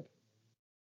a pimp.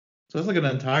 So it's like an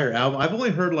entire album. I've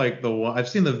only heard like the one. I've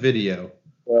seen the video.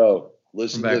 Bro,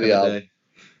 listen to the album.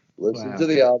 Listen to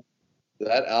the album.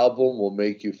 That album will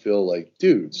make you feel like,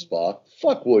 dude, Spock,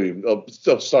 fuck William. Oh,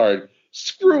 so sorry.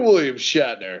 Screw William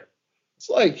Shatner. It's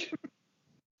like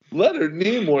Leonard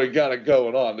Nimoy got it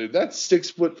going on, dude. That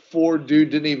 6'4" dude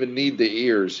didn't even need the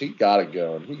ears. He got it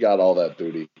going. He got all that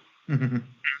booty. He'll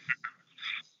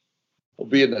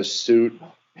be in a suit.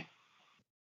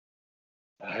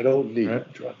 I don't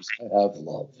need drugs. I have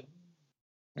love.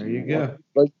 There you go.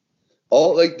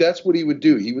 That's what he would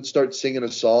do. He would start singing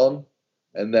a song,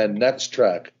 and then next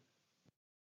track,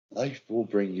 life will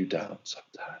bring you down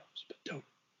sometimes, but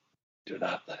do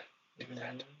not let it do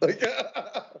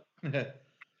that.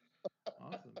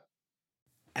 Awesome.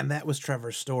 And that was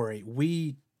Trevor's story.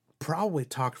 We probably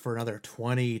talked for another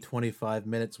 20-25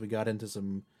 minutes. We got into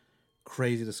some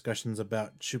crazy discussions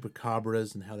about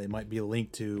chupacabras and how they might be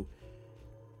linked to,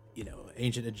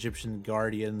 ancient Egyptian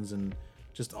guardians, and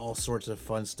just all sorts of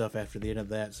fun stuff after the end of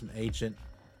that. Some ancient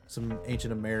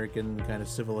American kind of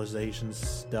civilization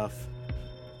stuff,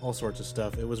 all sorts of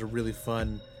stuff. It was a really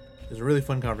fun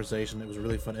conversation. It was a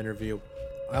really fun interview.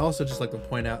 I also just like to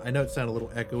point out, I know it sounded a little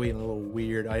echoey and a little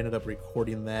weird. I ended up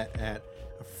recording that at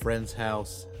a friend's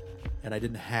house and I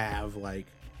didn't have like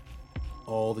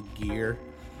all the gear,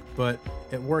 but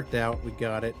it worked out. We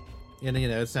got it, and you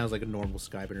know, it sounds like a normal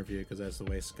Skype interview because that's the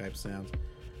way Skype sounds.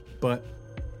 But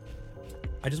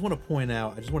I just want to point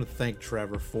out, I just want to thank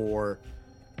Trevor for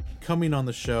coming on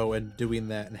the show and doing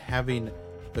that and having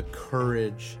the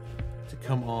courage to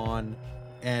come on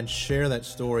and share that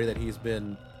story that he's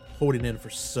been holding in for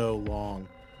so long.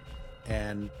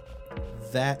 And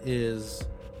that's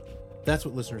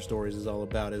what Listener Stories is all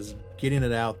about, is getting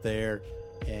it out there,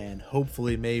 and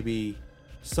hopefully maybe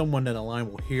someone down the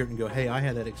line will hear it and go, hey, I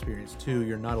had that experience too.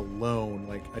 You're not alone.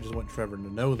 Like, I just want Trevor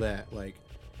to know that, like,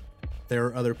 there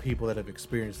are other people that have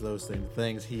experienced those same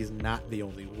things. He's not the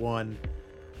only one.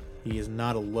 He is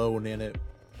not alone in it.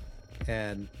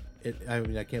 And I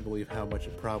mean, I can't believe how much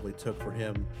it probably took for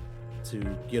him to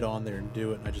get on there and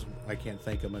do it. And I can't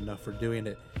thank him enough for doing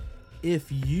it.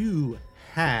 If you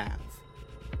have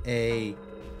a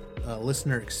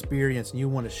listener experience and you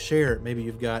want to share it, maybe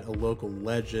you've got a local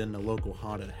legend, a local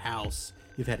haunted house,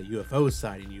 you've had a UFO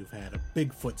sighting, you've had a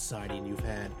Bigfoot sighting, you've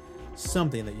had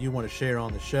something that you want to share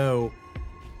on the show,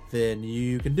 then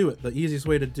you can do it. The easiest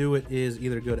way to do it is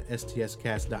either go to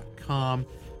stscast.com,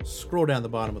 scroll down the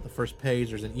bottom of the first page,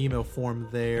 there's an email form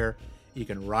there. You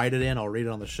can write it in, I'll read it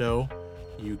on the show.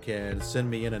 You can send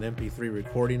me in an MP3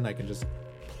 recording, I can just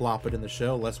plop it in the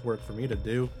show, less work for me to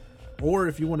do. Or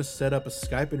if you want to set up a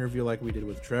Skype interview like we did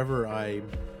with Trevor, I'm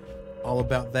all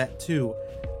about that too.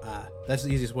 That's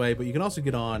the easiest way, but you can also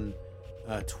get on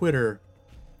Twitter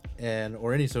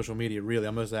or any social media, really.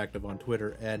 I'm most active on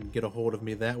Twitter, and get a hold of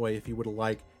me that way if you would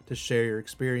like to share your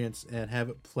experience and have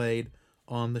it played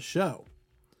on the show.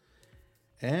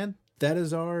 And that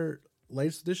is our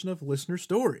latest edition of Listener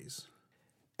Stories.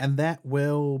 And that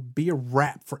will be a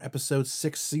wrap for episode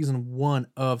 6, season 1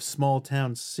 of Small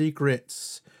Town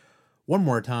Secrets. One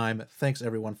more time, thanks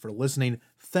everyone for listening.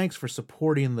 Thanks for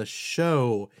supporting the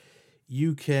show.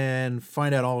 You can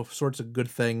find out all sorts of good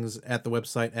things at the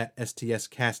website at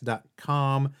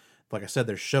stscast.com. Like I said,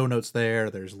 there's show notes there.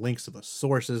 There's links to the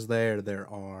sources there. There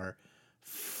are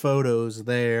photos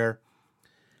there.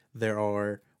 There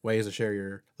are ways to share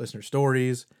your listener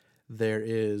stories. There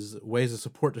is ways to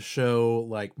support the show,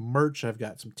 like merch. I've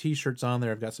got some t-shirts on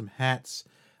there. I've got some hats.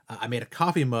 I made a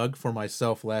coffee mug for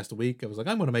myself last week. I was like,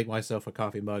 I'm going to make myself a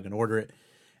coffee mug and order it.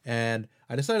 And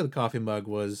I decided the coffee mug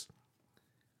was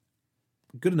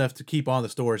good enough to keep on the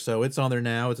store. So it's on there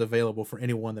now. It's available for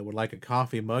anyone that would like a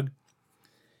coffee mug.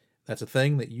 That's a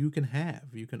thing that you can have.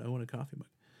 You can own a coffee mug.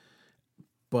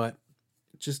 But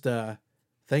just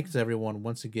thanks everyone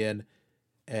once again.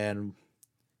 And,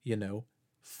 you know,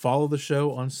 follow the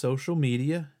show on social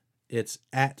media. It's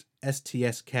at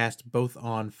STScast, both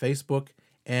on Facebook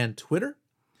and Twitter.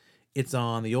 It's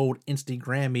on the old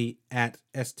Instagrammy at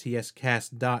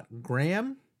stscast.gram.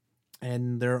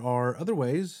 And there are other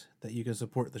ways that you can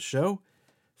support the show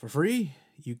for free.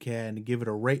 You can give it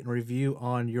a rate and review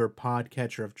on your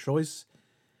podcatcher of choice,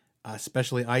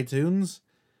 especially iTunes.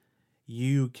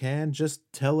 You can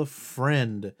just tell a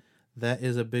friend. That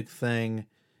is a big thing.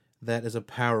 That is a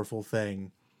powerful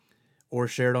thing. Or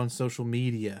share it on social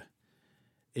media.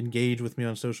 Engage with me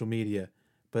on social media.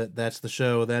 But that's the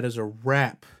show. That is a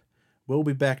wrap. We'll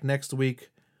be back next week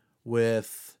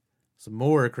with some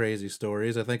more crazy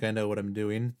stories. I think I know what I'm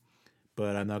doing,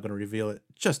 but I'm not going to reveal it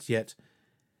just yet.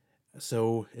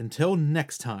 So until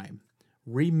next time,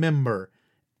 remember,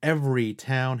 every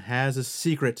town has a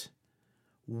secret.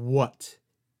 What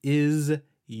is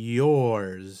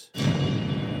yours?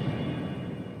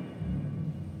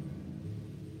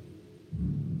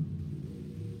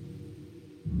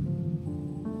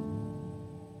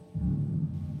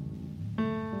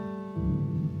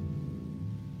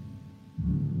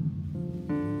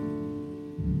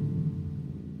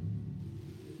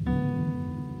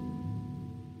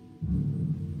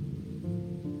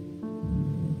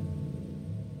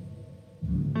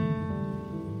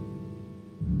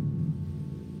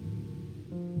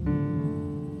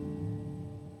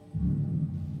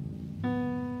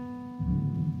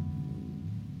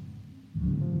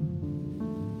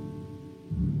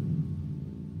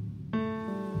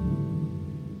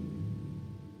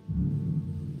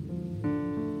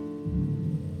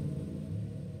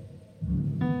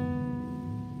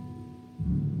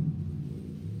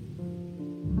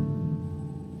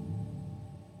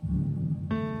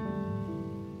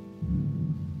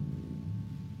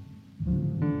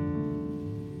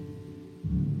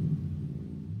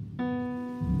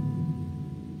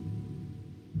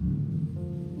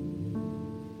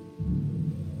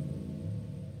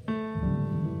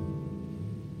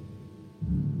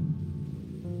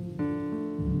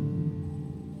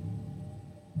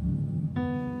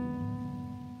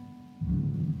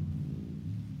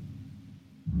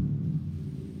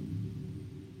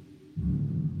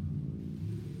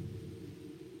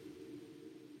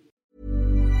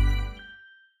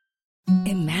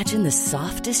 Imagine the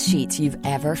softest sheets you've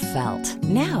ever felt.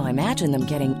 Now imagine them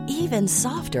getting even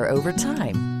softer over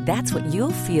time. That's what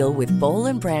you'll feel with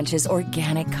Boll & Branch's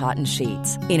organic cotton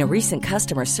sheets. In a recent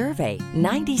customer survey,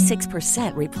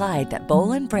 96% replied that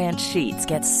Boll & Branch sheets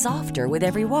get softer with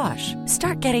every wash.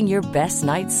 Start getting your best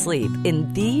night's sleep in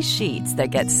these sheets that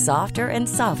get softer and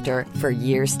softer for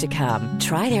years to come.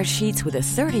 Try their sheets with a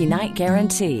 30-night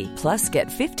guarantee. Plus, get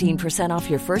 15% off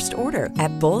your first order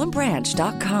at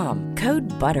bollandbranch.com.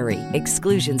 Code BUTTERY.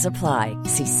 Exclusions apply.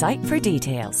 See site for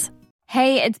details.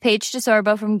 Hey, it's Paige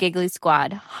DeSorbo from Giggly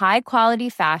Squad. High quality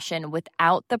fashion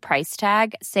without the price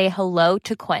tag. Say hello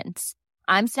to Quince.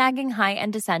 I'm snagging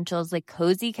high-end essentials like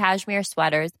cozy cashmere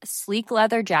sweaters, sleek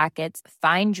leather jackets,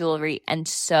 fine jewelry, and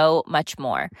so much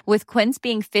more. With Quince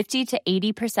being 50 to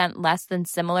 80% less than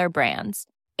similar brands.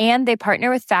 And they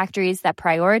partner with factories that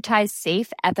prioritize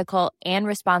safe, ethical, and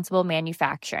responsible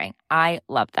manufacturing. I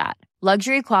love that.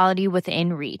 Luxury quality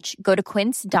within reach. Go to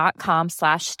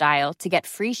quince.com/style to get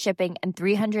free shipping and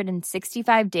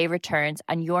 365-day returns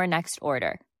on your next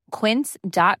order.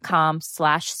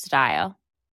 Quince.com/style.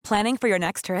 Planning for your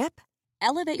next trip?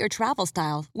 Elevate your travel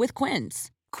style with Quince.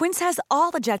 Quince has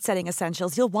all the jet-setting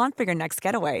essentials you'll want for your next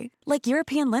getaway, like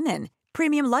European linen,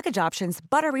 premium luggage options,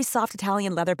 buttery soft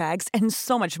Italian leather bags, and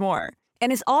so much more.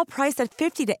 And is all priced at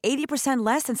 50 to 80%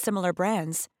 less than similar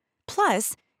brands.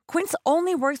 Plus, Quince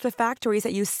only works with factories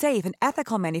that use safe and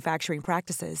ethical manufacturing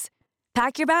practices.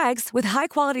 Pack your bags with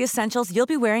high-quality essentials you'll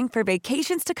be wearing for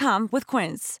vacations to come with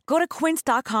Quince. Go to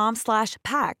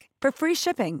quince.com/pack for free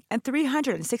shipping and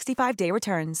 365-day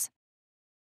returns.